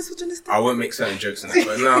 I'm not misogynistic. I won't make certain jokes and that.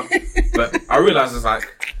 But now, but I realize it's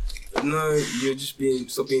like, no, you're just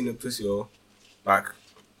stop being a pussy, or like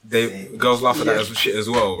girls laugh at that as shit as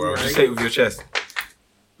well, bro. Just say it with your chest.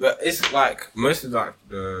 But it's like most of like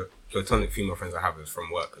the platonic female friends I have is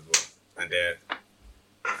from work as well, and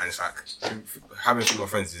it's like having female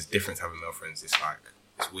friends is different to having male friends. It's like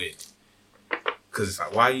it's weird because it's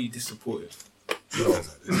like, why are you this supportive?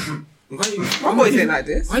 My boys ain't like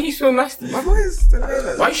this. Why are you so nasty? My boys don't like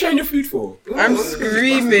that. Why are you sharing your food for? I'm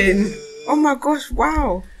screaming. Oh my gosh,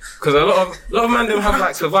 wow. Because a lot of men don't have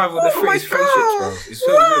like survival of the Oh my fittest friendships,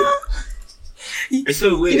 bro. God. It's so weird. It's so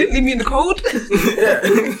You weird. didn't leave me in the cold? Yeah.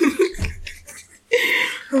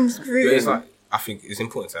 I'm But screaming. it's like, I think it's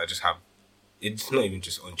important to just have, it's not even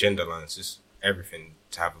just on gender lines, just everything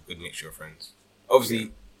to have a good mixture of friends.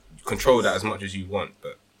 Obviously, control that as much as you want,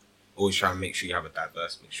 but always try and make sure you have a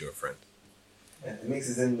diverse mixture of friends. Yeah, it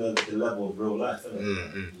mixes in the level of real life, doesn't it?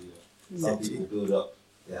 Mm-hmm. Some people build up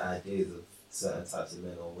their ideas of certain types of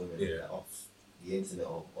men or women Yeah. off the internet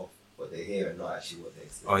or off what they hear and not actually what they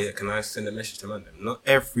experience. Oh yeah, can I send a message to man? Not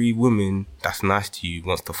every woman that's nice to you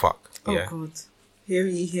wants to fuck. Oh Yeah. God. Hear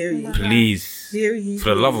ye, hear ye. Please. Hear ye. For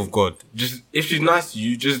the love of God, just if she's nice to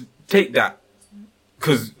you, just take that.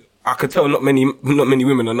 Because I could tell not many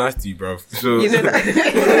women are nice to you, bro. So You know that?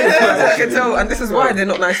 I can tell, and this is why they're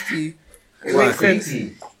not nice to you. It makes sense.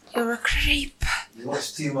 Creepy. You're a creep. You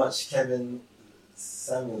watch too much Kevin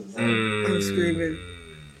Samuels. I'm screaming.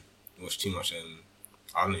 Watch too much.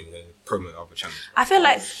 I'm not even gonna promote other channels. I feel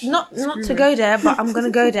like not to go there, but I'm gonna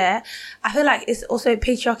go there. I feel like it's also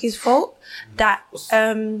patriarchy's fault that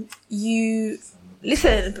you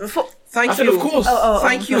listen before. Thank I said, you. of course.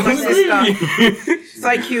 Thank you, my sister.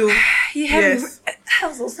 Thank you. You have Yes.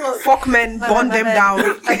 I'm so sorry. Fuck men, bond them down.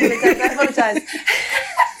 I apologize.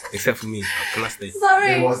 Except for me. Can I stay?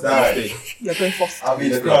 Sorry. What's that? You're going first. I'll be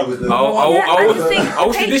in the crowd with them. I just think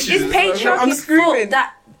was delicious. it's patriarchy's I'm screaming. fault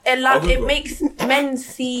that I'll it go. makes men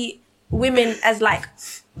see women as like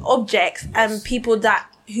objects and people that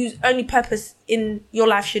whose only purpose in your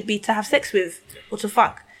life should be to have sex with or to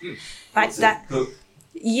fuck, like that. Cook.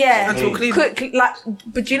 Yeah, And to clean. like,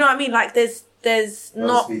 but do you know what I mean? Like, there's Don't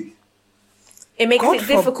not. speak. It makes God it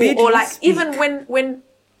difficult, forbid or you like speak. even when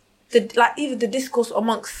even the discourse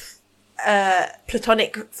amongst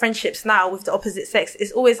platonic friendships now with the opposite sex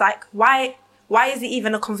is always like, why is it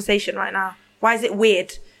even a conversation right now? Why is it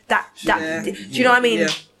weird that Yeah. do you know what I mean?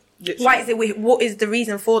 Yeah. Why is it weird? What is the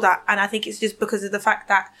reason for that? And I think it's just because of the fact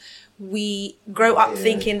that we grow up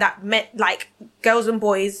thinking that like girls and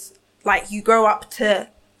boys, like you grow up to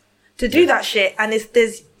do that shit, and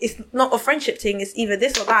it's not a friendship thing. It's either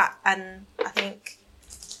this or that, and I think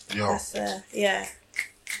Yo, that's yeah.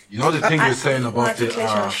 you know the thing you're saying about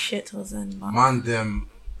the shit was in, but man them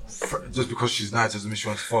just because she's nice doesn't mean she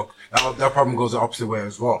wants to fuck. That problem goes the opposite way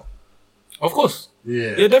as well. Of course.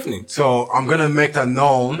 Yeah. Yeah, definitely. So I'm gonna make that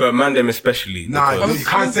known. But man, them especially. Nah, because- you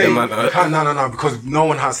can't say Man, no, because no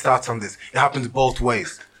one has stats on this. It happens both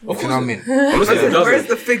ways. You know what I mean? I'm not saying it Where's doesn't.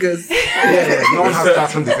 the figures? Yeah, no one has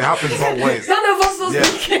stats on this. It happens both ways. none of us was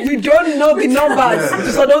Yeah. We don't know the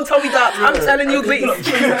numbers, so don't tell me that. I'm telling you this.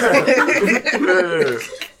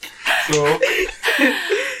 So,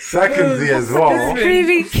 secondly as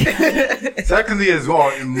well,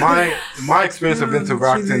 in my experience of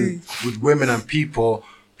interacting with women and people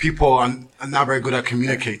are not very good at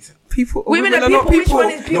communicating. People, Women are not people. Which one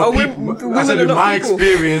is people? No, Oh, people. women I said are in not my people.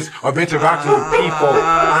 experience of interacting with people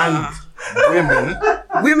and women.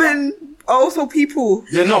 Women are also people.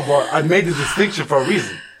 Yeah, no, but I made the distinction for a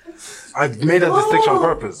reason. I made that distinction on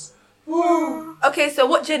purpose. Okay, so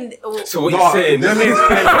what gender? So what you're saying? Let me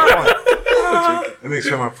explain my point. Let me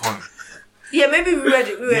explain my point. Yeah, maybe we read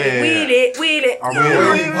it. Yeah. Wheel it. I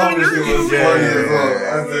When mean, he published it was Yeah. funny as well.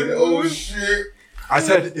 I said, oh shit. I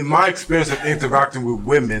said in my experience of interacting with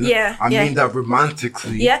women, I mean that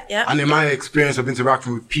romantically. Yeah, yeah. And in my experience of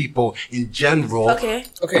interacting with people in general, Okay.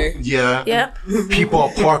 yeah, people are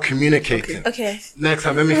poor communicating. Okay. Next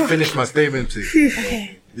time, let me finish my statement, please.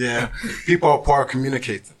 Okay. Yeah, people are poor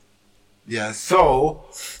communicating. Yeah, so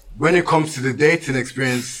when it comes to the dating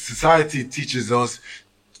experience, society teaches us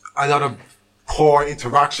a lot of poor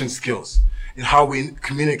interaction skills in how we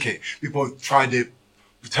communicate. People try to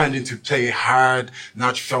pretending to play hard,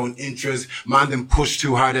 not showing interest. Man, them push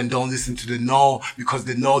too hard and don't listen to the no because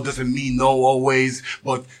the no doesn't mean no always,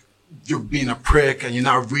 but you're being a prick and you're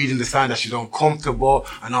not reading the sign that you're uncomfortable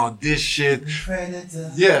and all this shit.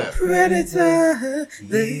 Predator. Yeah. Predator.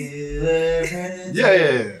 Predator.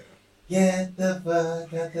 Yeah. Get the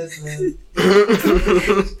fuck out this way.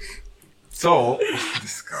 So,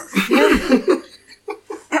 this guy.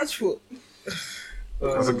 Actual.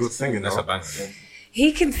 That's a good singing, That's though. a banger.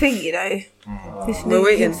 He can sing, you know. This We're nigga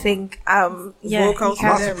waiting. can sing. Yeah. Vocals he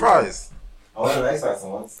I'm not can. surprised. I went on X Factor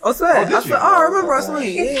once. I swear. Oh, did I you? swear. Oh, I remember I saw you.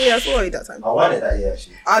 Yeah, I saw you that time. I won it that year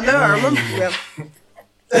actually. I know, I remember. Yeah.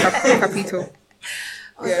 Capito.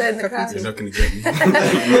 Yeah, You're Capito. not gonna get me. I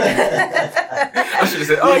should have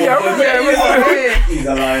said, oh yeah, I remember. Yeah, I remember. Yeah. He's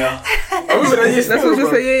a liar. I remember that year. That's what I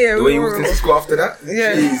was say. Yeah, The way you walked into school after that.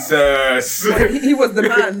 Yeah. Jesus. He was the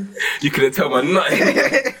man. You couldn't tell my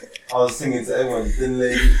nothing. I was singing to everyone, thin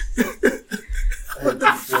lady. What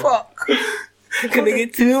the fuck? Can I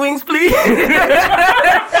get 2 wings, please?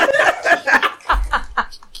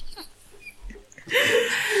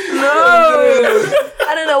 No.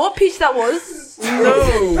 I don't know what pitch that was.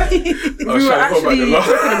 No. We We were actually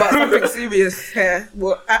talking about something serious here.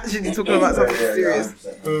 We're actually talking about something serious.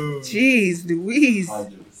 100%. Jeez, Louise.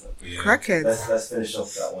 100%. Crackheads. Let's finish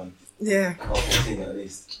off that one. Yeah. I'll continue at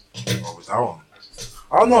least. What was that one?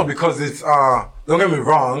 I don't know, because it's, don't get me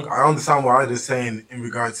wrong, I understand what they're saying in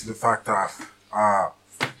regards to the fact that,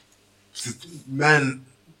 men,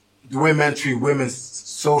 the way men treat women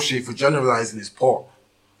socially for generalizing is poor.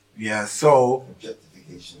 Yeah, so,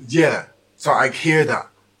 Objectification. yeah, so I hear that.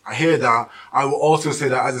 I will also say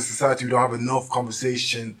that as a society, we don't have enough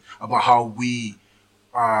conversation about how we,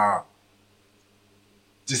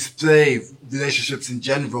 display relationships in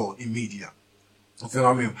general in media. You know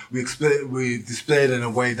what I mean? We display it in a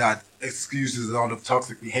way that excuses a lot of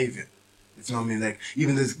toxic behavior. You know what I mean? Like,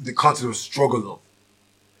 even the concept of struggle love.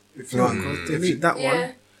 If you know what I mean? Delete that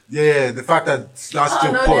one. Yeah, the fact that that's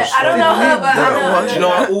still know pushed. that. I don't know her, but I know her. Do you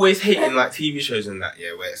know, I always hate in like TV shows and that,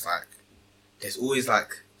 yeah, where it's like, there's always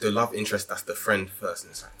like the love interest that's the friend first,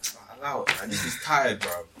 and it's like, allow it, man. This is tired,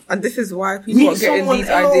 bro. And this is why people are getting these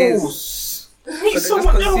ideas. Meet But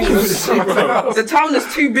someone they just consume else. The town is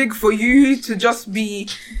too big for you to just be.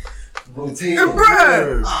 Rotating.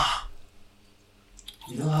 Bruh!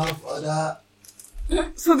 You don't have other.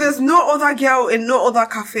 So there's no other girl in no other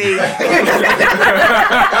cafe.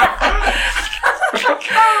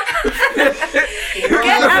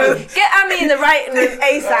 Get Amy in the writing room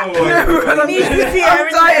ASAP. I'm need to see her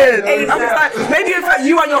in tired. there I'm tired. Maybe in fact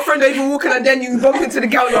you and your friend are even walking and then you bump into the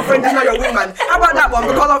girl and your friend is not your wingman. How about that one?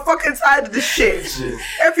 Because I'm fucking tired of this shit.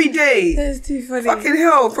 Every day. That's too funny. Fucking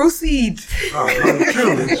hell, proceed.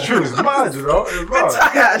 It's true. It's mad, you know? It's mad.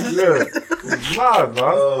 Tired. Yeah. It's mad, man.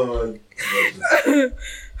 Oh,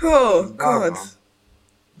 Oh, Mad, God. man.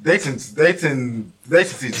 Dating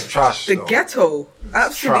is trash. The though. ghetto.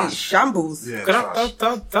 Absolute Trash. shambles. Yeah, Da, trash.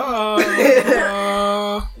 da, da.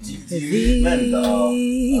 do you men that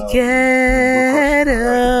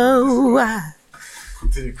are,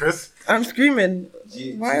 Continue, Chris. I'm screaming.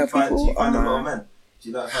 Why are do you people find a on lot of that? men? Do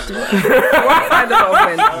you like find a lot of men? Why find a lot of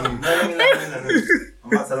men? No.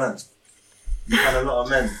 I'm about to land. You find a lot of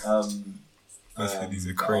men. That's how these are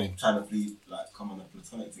that crazy. trying to be like come on a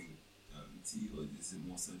platonic thing to you, or is it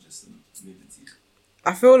more so just moving to you?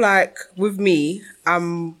 I feel like with me,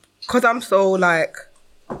 cause I'm so like,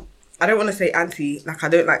 I don't want to say anti, like I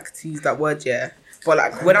don't like to use that word, yeah. But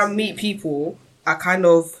like when I meet people, I kind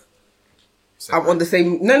of, I'm on the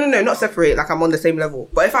same, no, not separate, like I'm on the same level.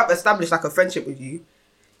 But if I've established like a friendship with you,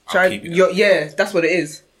 keep it yeah, that's what it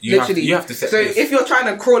is. You have to- literally. you have to set So pace. if you're trying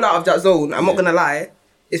to crawl out of that zone, I'm not gonna lie,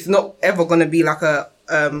 it's not ever gonna be like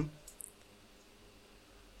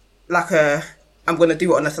I'm gonna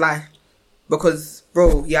do it on the sly. Because,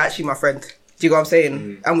 bro, you're actually my friend. Do you know what I'm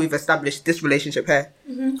saying? And we've established this relationship here.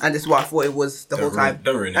 And this is what I thought it was the whole time.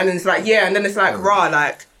 Don't ruin it. And then it's like, and then it's like,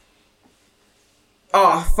 like,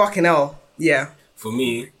 oh, fucking hell. Yeah. For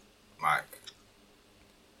me, like,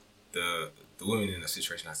 the woman in that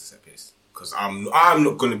situation has to set pace. Because I'm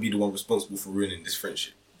not going to be the one responsible for ruining this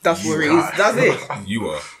friendship. That's what it is. That's it. You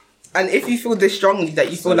are. And if you feel this strongly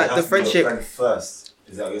that you feel like the friendship... Friend first.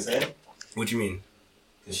 Is that what you're saying? What do you mean?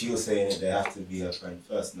 Because she was saying they have to be her friend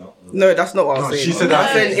first, no? No, that's not what I was saying. she said I'm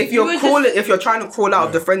that- saying if you're trying to crawl out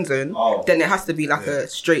of the friend zone, Oh. then it has to be like a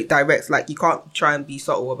straight direct. Like you can't try and be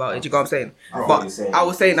subtle about it. Do you know what I'm saying? what But you're saying. I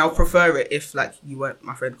was saying I'll prefer it if like you weren't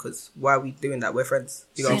my friend, because why are we doing that? We're friends.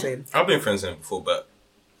 Do you know what I'm saying? I've been friends with him before, but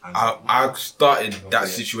I started that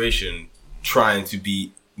situation trying to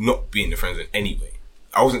be not being the friend zone anyway.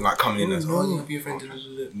 I wasn't like coming in as yeah, be a friend.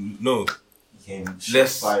 No, Came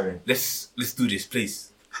let's firing. let's do this, please.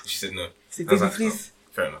 She said no. Say, I was baby, like, please. oh,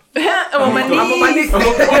 fair enough. I'm on my knees. I'm on my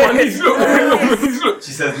knees. I'm on my knees. Look.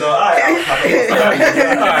 She says, no, alright.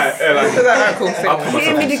 Alright, cool. Say I'll no. put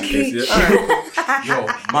myself me in the this key. case, yeah. Yo, In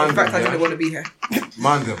fact, I didn't man them, want to be here.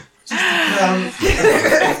 man them.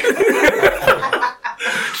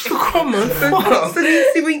 Come on. So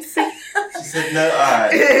see what you say. She said, no,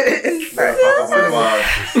 alright. Wow.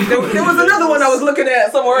 There was another one I was looking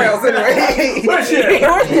at somewhere else anyway. Where's she? Hey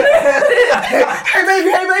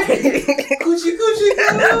baby. Coochie.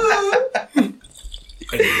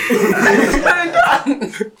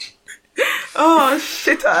 Oh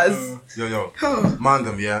shitters. Yo, man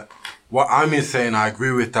them, yeah. What I'm saying, I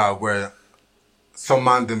agree with that, where some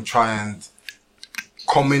man them try and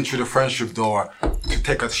come in through the friendship door to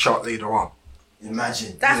take a shot later on.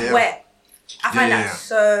 Imagine. That's Yeah. wet. I find Yeah. that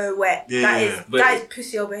so wet. Yeah, That yeah. is that is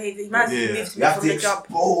pussy or behaviour. You might as well Yeah. move to You me have from to the jump.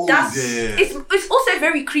 expose. That's Yeah. it's also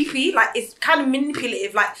very creepy. Like it's kind of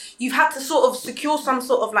manipulative. Like you've had to sort of secure some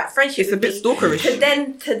sort of like friendship. It's a with bit me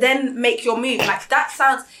stalkerish. to then make your move. Like that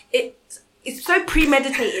sounds it's so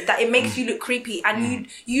premeditated that it makes you look creepy, and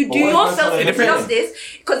you do But what if yourself that's what it injustice,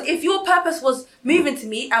 because if your purpose was moving to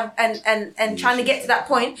me and trying to get to that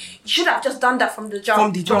point, you should have just done that from the jump.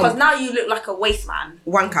 From the jump. Because now you look like a waste man.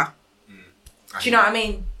 Wanker. Do you know what I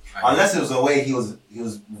mean? Unless it was the way he was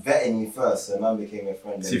vetting you first, so man became a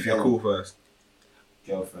friend. See if then you're cool first.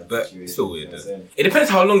 Girlfriend. But situation, it's still weird you know what though. I'm saying? It depends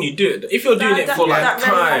how long you do it. If you're doing it for like that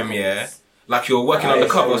time, really yeah. happens. Like you're working That on the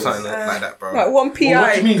is cover or serious. something like that, bro. Like one PI. Well,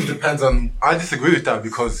 what do you mean? It depends on. I disagree with that,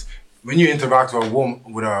 because when you interact with a woman,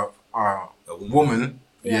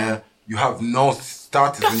 yeah, you have no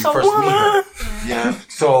status when you That's a first meet her. woman. Yeah,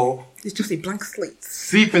 so It's just a blank slate.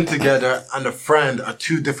 sleeping together and a friend are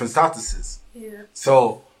two different statuses. Yeah.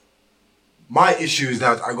 So my issue is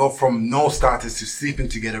that I go from no status to sleeping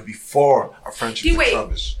together before a friendship Do is you wait?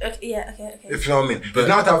 established. Okay. If you know what I mean. But- If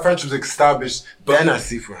not that friendship is established, then I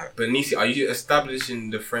sleep with her. But Nisi, are you establishing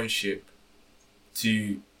the friendship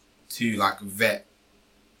to like vet?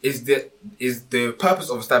 Is the purpose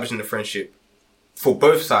of establishing the friendship for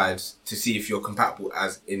both sides to see if you're compatible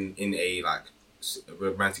as in a like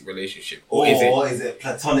romantic relationship, or is it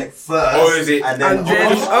platonic first? Or is it- and then And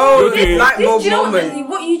then, You're doing- light Do bulb you know moment.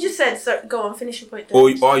 what you just said? So go on, finish your point. or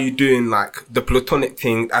are you doing like the platonic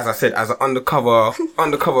thing, as I said, as an undercover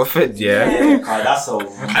fed, yeah? God, that's so.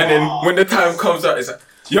 And then when the time comes out, it's like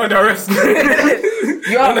you're under arrest. And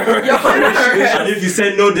if you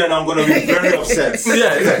say no, then I'm gonna be very upset.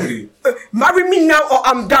 Yeah, exactly. Marry me now or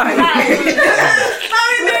I'm done.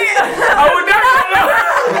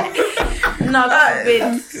 No, God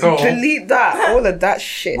forbid. So Delete that. All of that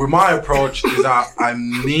shit. with my approach is that I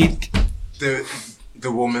meet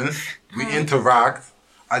the woman, we interact,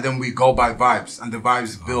 and then we go by vibes, and the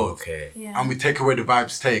vibes build. Okay. Yeah. And we take away the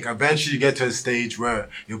vibes take. Eventually you get to a stage where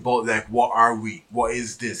you're both like, what are we? What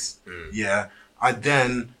is this? Yeah. I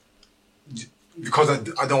then, because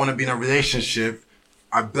I don't want to be in a relationship,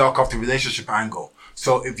 I block off the relationship angle.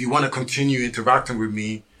 So if you want to continue interacting with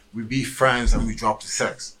me, we be friends and we drop the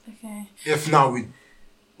sex. Okay. If not, we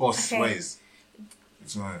bust Okay. ways.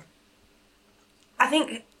 It's not. I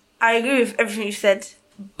think I agree with everything you said,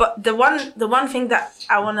 but the one thing that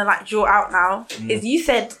I want to like draw out now is you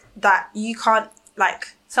said that you can't, like,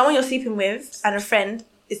 someone you're sleeping with and a friend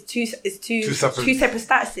is two separate-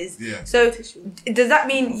 statuses. Yeah. So does that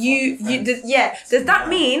mean does that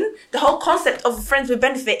mean the whole concept of friends with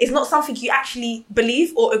benefit is not something you actually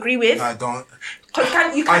believe or agree with? I don't. 'Cause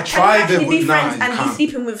can you I tried actually it, be but friends nah, and you be can't.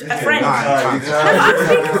 sleeping with a friend? Nah, I'm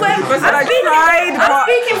speaking for Listen, I tried, I'm but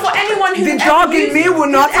speaking for anyone who's the ever jargon used- me will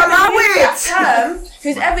not who's ever allow used it. that term,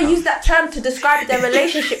 who's ever used that term to describe their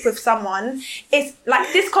relationship with someone, it's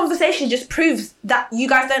like this conversation just proves that you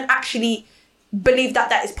guys don't actually believe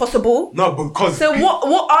that is possible. No, because So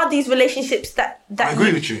what are these relationships that I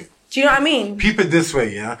agree with you. Do you know what I mean? Keep it this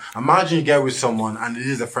way, yeah. Imagine you get with someone and it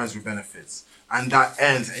is a friends with benefits, and that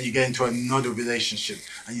ends, and you get into another relationship,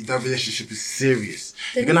 and that relationship is serious.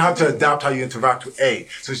 You're gonna have to adapt how you interact with A.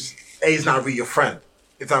 So A is not really your friend,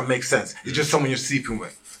 if that makes sense. It's just someone you're sleeping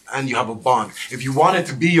with, and you have a bond. If you want it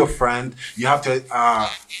to be your friend, you have to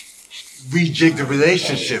rejig the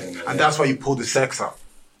relationship, and that's why you pull the sex out.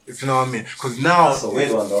 If you know what I mean? Because now That's a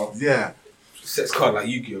weird one, though. Yeah. Sex card like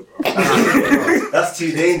Yu-Gi-Oh, bro. That's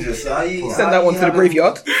too dangerous. How you, Send that one to the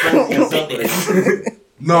graveyard.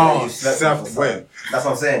 No, You slept self with wait. That's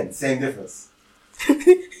what I'm saying. Same difference.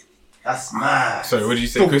 That's mad. Sorry, what did you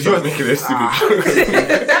say? So Chris, you're- I'm making this stupid.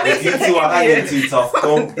 If you two are hanging too tough,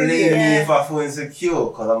 don't blame me if I feel insecure,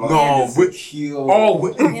 because I'm No, insecure.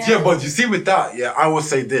 yeah, but you see with that, yeah, I will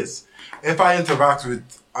say this. If I interact with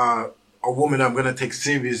a woman I'm going to take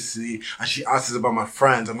seriously and she asks about my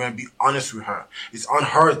friends, I'm going to be honest with her. It's on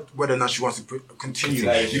her whether or not she wants to continue.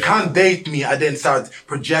 Yeah. You can't date me and then start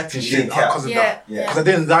projecting shit didn't care. because of Yeah. that. Yeah. Because I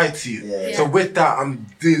didn't lie to you. Yeah. So with that, I'm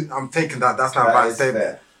taking that. That's not That right is statement.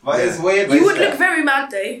 fair. But Yeah. it's weird. but You it's would fair. look very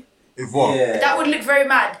mad though. If what? Yeah. That would look very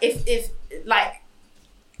mad if like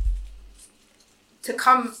to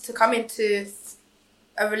come into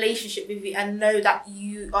a relationship with you and know that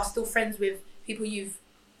you are still friends with people you've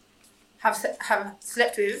have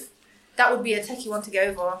slept with. That would be a techie one to get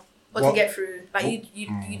over or What? to get through. Like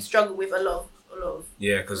you'd struggle with a lot of.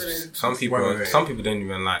 Yeah, because Women. some people Wait. don't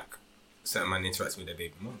even like certain man interacting with their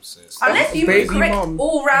baby moms. So it's Unless you Baby be correct mom,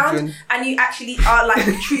 all round even. and you actually are like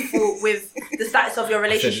truthful with the status of your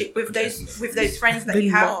relationship with those friends that Baby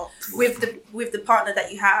you have mom. with the partner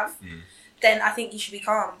that you have, then I think you should be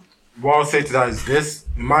calm. What I'll say to that is this: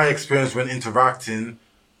 in my experience when interacting,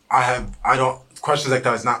 questions like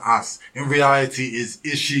that is not asked. In reality, is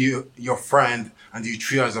she your friend, and do you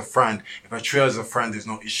treat her as a friend? If I treat her as a friend, there's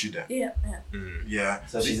no issue there. Yeah. Yeah.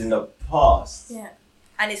 So she's in the past. Yeah.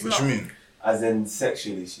 And it's What not. you mean? As in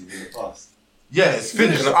sexually, she's in the past. Yeah, it's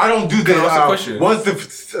finished. I don't do Can I ask a the question? once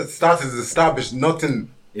the status is established, nothing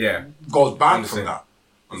yeah. goes back Understand. from that.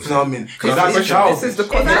 You know what I mean? Can I ask a That's question? child. This is the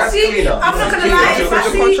If I contract. see, I'm not gonna lie. If It's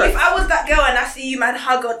a contract. I was that girl and I see you man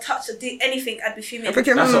hug or touch or do anything, I'd be fuming. I'm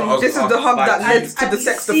thinking, That's what I was this is the hug like, that led to I'd the be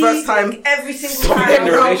sex the first time. seething every single Stop time. getting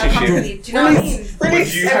the around my relationship. company. Do you know what I mean?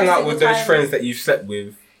 Would you hang Every out with single those time. friends that you've slept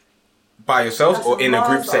with by yourselves That's or in a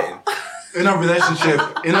group mother. setting? In a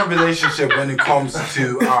relationship, when it comes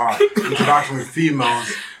to interacting with females,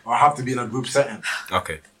 I have to be in a group setting.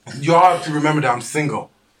 Okay. You have to remember that I'm single,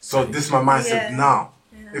 so this is my mindset Yeah. now.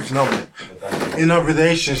 If you know me, in a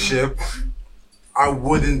relationship, I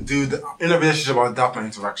wouldn't do the. In a relationship, I'll adapt my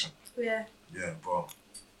interaction. Yeah. Yeah, bro.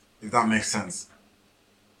 If that makes sense.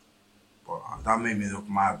 But that made me look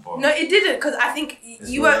mad, bro. No, it didn't, because I think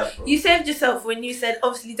you what were that, bro. you saved yourself when you said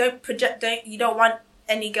obviously you don't want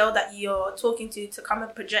any girl that you're talking to come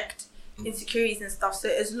and project insecurities and stuff. So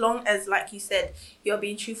as long as, like you said, you're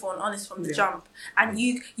being truthful and honest from the jump, and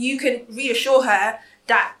you can reassure her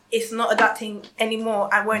that it's not adapting anymore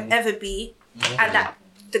and won't ever be, and that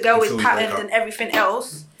the girl is Until we break patterned up. and everything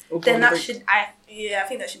else, then that should I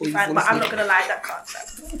think that should be fine. But I'm not gonna lie, that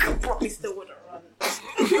probably still wouldn't run.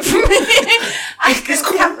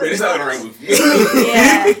 It's not gonna ring with me.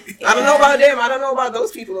 Yeah. I don't know about them. I don't know about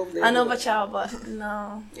those people over there. I know about y'all, but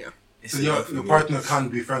no. So your partner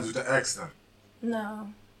can't be friends with the ex then? No.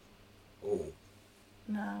 Oh.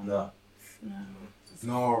 No.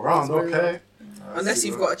 No, around, okay. Unless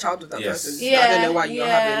you've got a child with that Yes. person. Yeah, I don't know why you're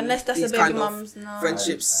having unless that's a these baby kind of mum's, no.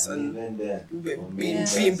 friendships and even then, being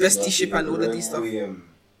bestie-ship and all of these stuff.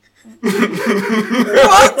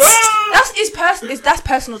 That's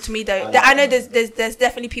personal to me though. I know there's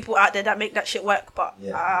definitely people out there that make that shit work, but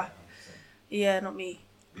yeah, not me.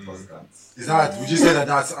 Is that, would you say that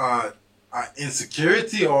that's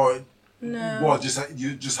insecurity or No. what? Just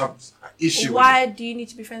you just have an issue Why do you need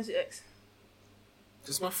to be friends with ex?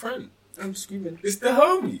 Just my friend. I'm screaming. It's the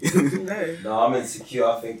homie. No. No, I'm insecure.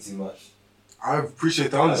 I think too much. with it? I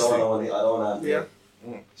appreciate the I honesty. don't want to have to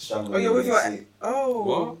strangle Oh, you're with your. sleep. Oh.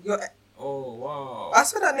 What? Your, Oh wow. I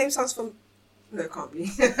swear that name sounds from. No, it can't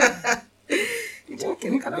be. You're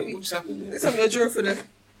joking. Can it be? What just happened there? It's something you're drawing for them.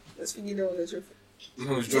 That's when you know they're drawing for.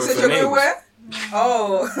 No, it's You drawing said for you're going names. where?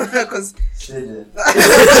 Oh, because Should've.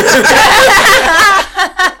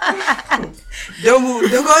 don't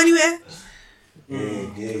move, don't go anywhere.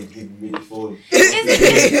 Yeah, give me the phone.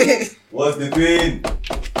 What's the pain?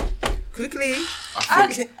 Quickly.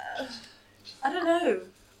 I don't know.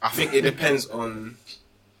 I think it depends on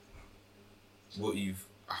what you've.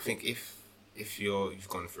 I think if you've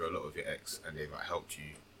gone through a lot with your ex and they've like helped you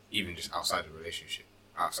even just outside the relationship,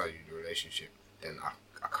 then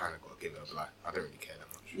I kind of got to give it a blight. I don't really care that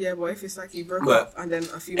much. Yeah, but if it's like you broke But up and then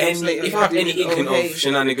a few months later, If I have any inkling hey, of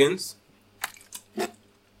shenanigans,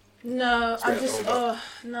 No, I Straight just over.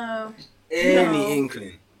 no. any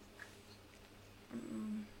inkling.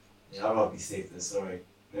 Yeah, I'd rather be safe than sorry.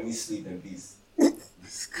 Let me sleep in peace.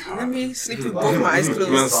 This let guy. me sleep with both my eyes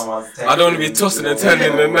closed. Yes. I don't want to be tossing and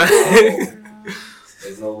turning the night.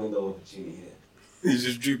 There's no window of opportunity here. He's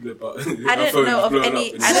just dribbling about. I don't know of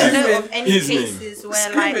any. I don't know of any His name. cases where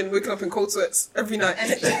like Screaming, waking up in cold sweats every night.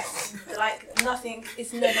 like nothing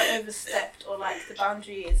is never overstepped or like the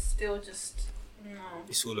boundary is still just no.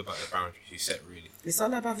 It's all about the boundaries you set, really. It's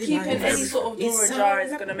all about the Keeping lines. any sort of door It's ajar all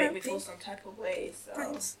is gonna make me about feel the- some type of way. So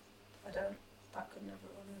Thanks. I could never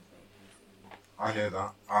honestly. I hear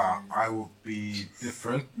that. I will be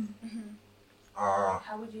different. How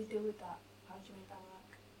would you deal with that? How would you make that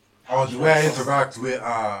work? The way I interact with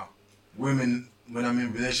women when I'm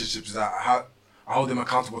in relationships is that I hold them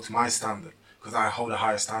accountable to my standard because I hold a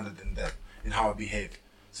higher standard than them in how I behave.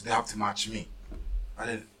 So they have to match me. And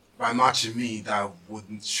then by matching me, that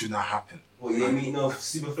should not happen. Well, you ain't meet no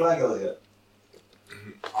super fly girls yet.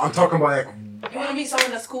 I'm talking about like You want to meet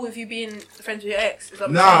someone that's cool with you being friends with your ex? Is that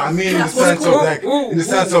what nah. I'm I saying? mean in the That's what's sense cool. of like in the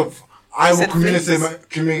sense of I will Said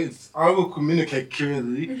communicate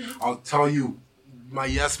clearly. I'll tell you my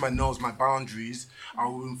yes, my no's, my boundaries. I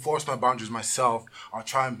will enforce my boundaries myself. I'll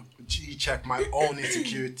try and check my own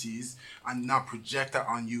insecurities and not project that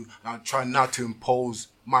on you. And I'll try not to impose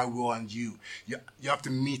my will on you. You have to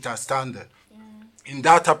meet that standard. In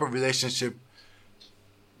that type of relationship,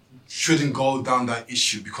 shouldn't go down that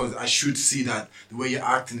issue because I should see that the way you're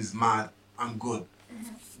acting is mad. I'm good.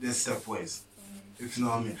 Let's step ways. If you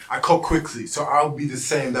know what I mean. I cut quickly, so I'll be the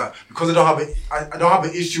same. That because I don't have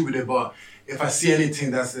an issue with it, but if I see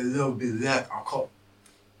anything that's a little bit left, I'll cut.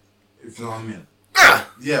 If you know what I mean.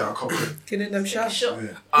 Yeah, I'll cut quick. Killing them sharp. Sure.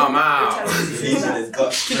 Yeah. I'm out. Leaving his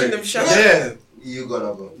gut Killing them straight. sharp. Yeah. You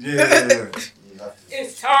gonna go. Yeah. You have to.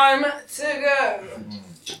 It's time to go.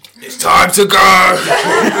 It's time to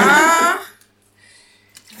go.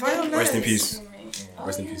 Violence. Rest in peace.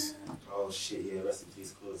 Rest in peace. Oh shit, yeah, rest in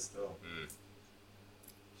peace, cool still.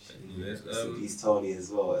 Yes, Rest in peace, Tony as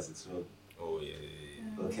well, as it's well. Oh yeah.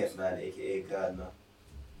 Bucket man, aka Gardner.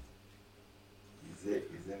 Is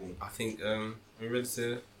it me? I think we're ready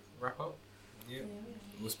to wrap up. Yeah.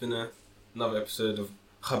 It's been another episode of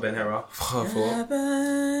Haben Hera.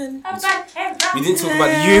 We didn't talk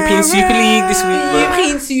about the European Super League this week, but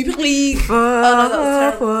European Super League. Oh no, that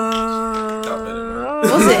was terrible. that was better, man.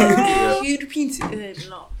 Was it? Yeah. European Super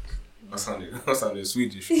No. I sounded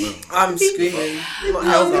Swedish. Man. I'm screaming. Not I was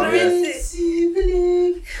hell gonna no. miss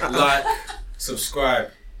it. Like,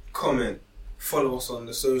 subscribe, comment, follow us on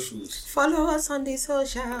the socials. Follow us on the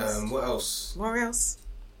socials. What else? What else?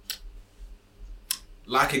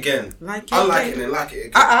 Like again. Like it Unlike it again. and like it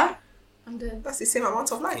again. I'm dead. That's the same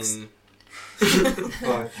amount of likes. It's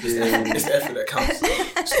the effort that counts.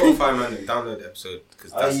 Spotify, man, and download the episode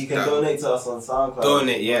because Oh, you can donate to us on SoundCloud.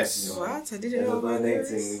 Donate, yes. What? I didn't There's know a about donate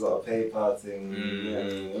thing, we this. got a PayPal thing.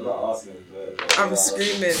 Yeah, we're not asking for it. I'm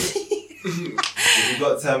screaming. If you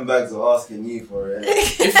got 10 bags, we're asking you for it.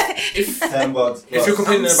 If 10 bucks plus. if you're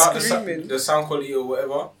complaining I'm about screaming. the sound quality or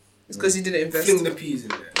whatever, It's because you didn't invest. fling the peas in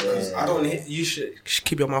there. 'Cause Yeah. I don't. You should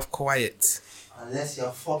keep your mouth quiet. Unless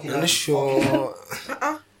you're fucking Unless you're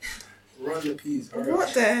Run the peas.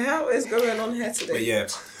 What the hell is going on here today? But yeah,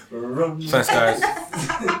 thanks guys.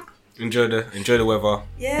 enjoy the weather,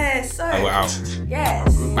 Yes, so. and we're out.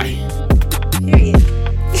 Yes. Bye. Period.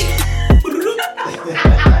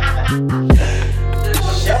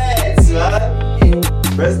 Shit, man.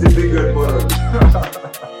 Press the big red button.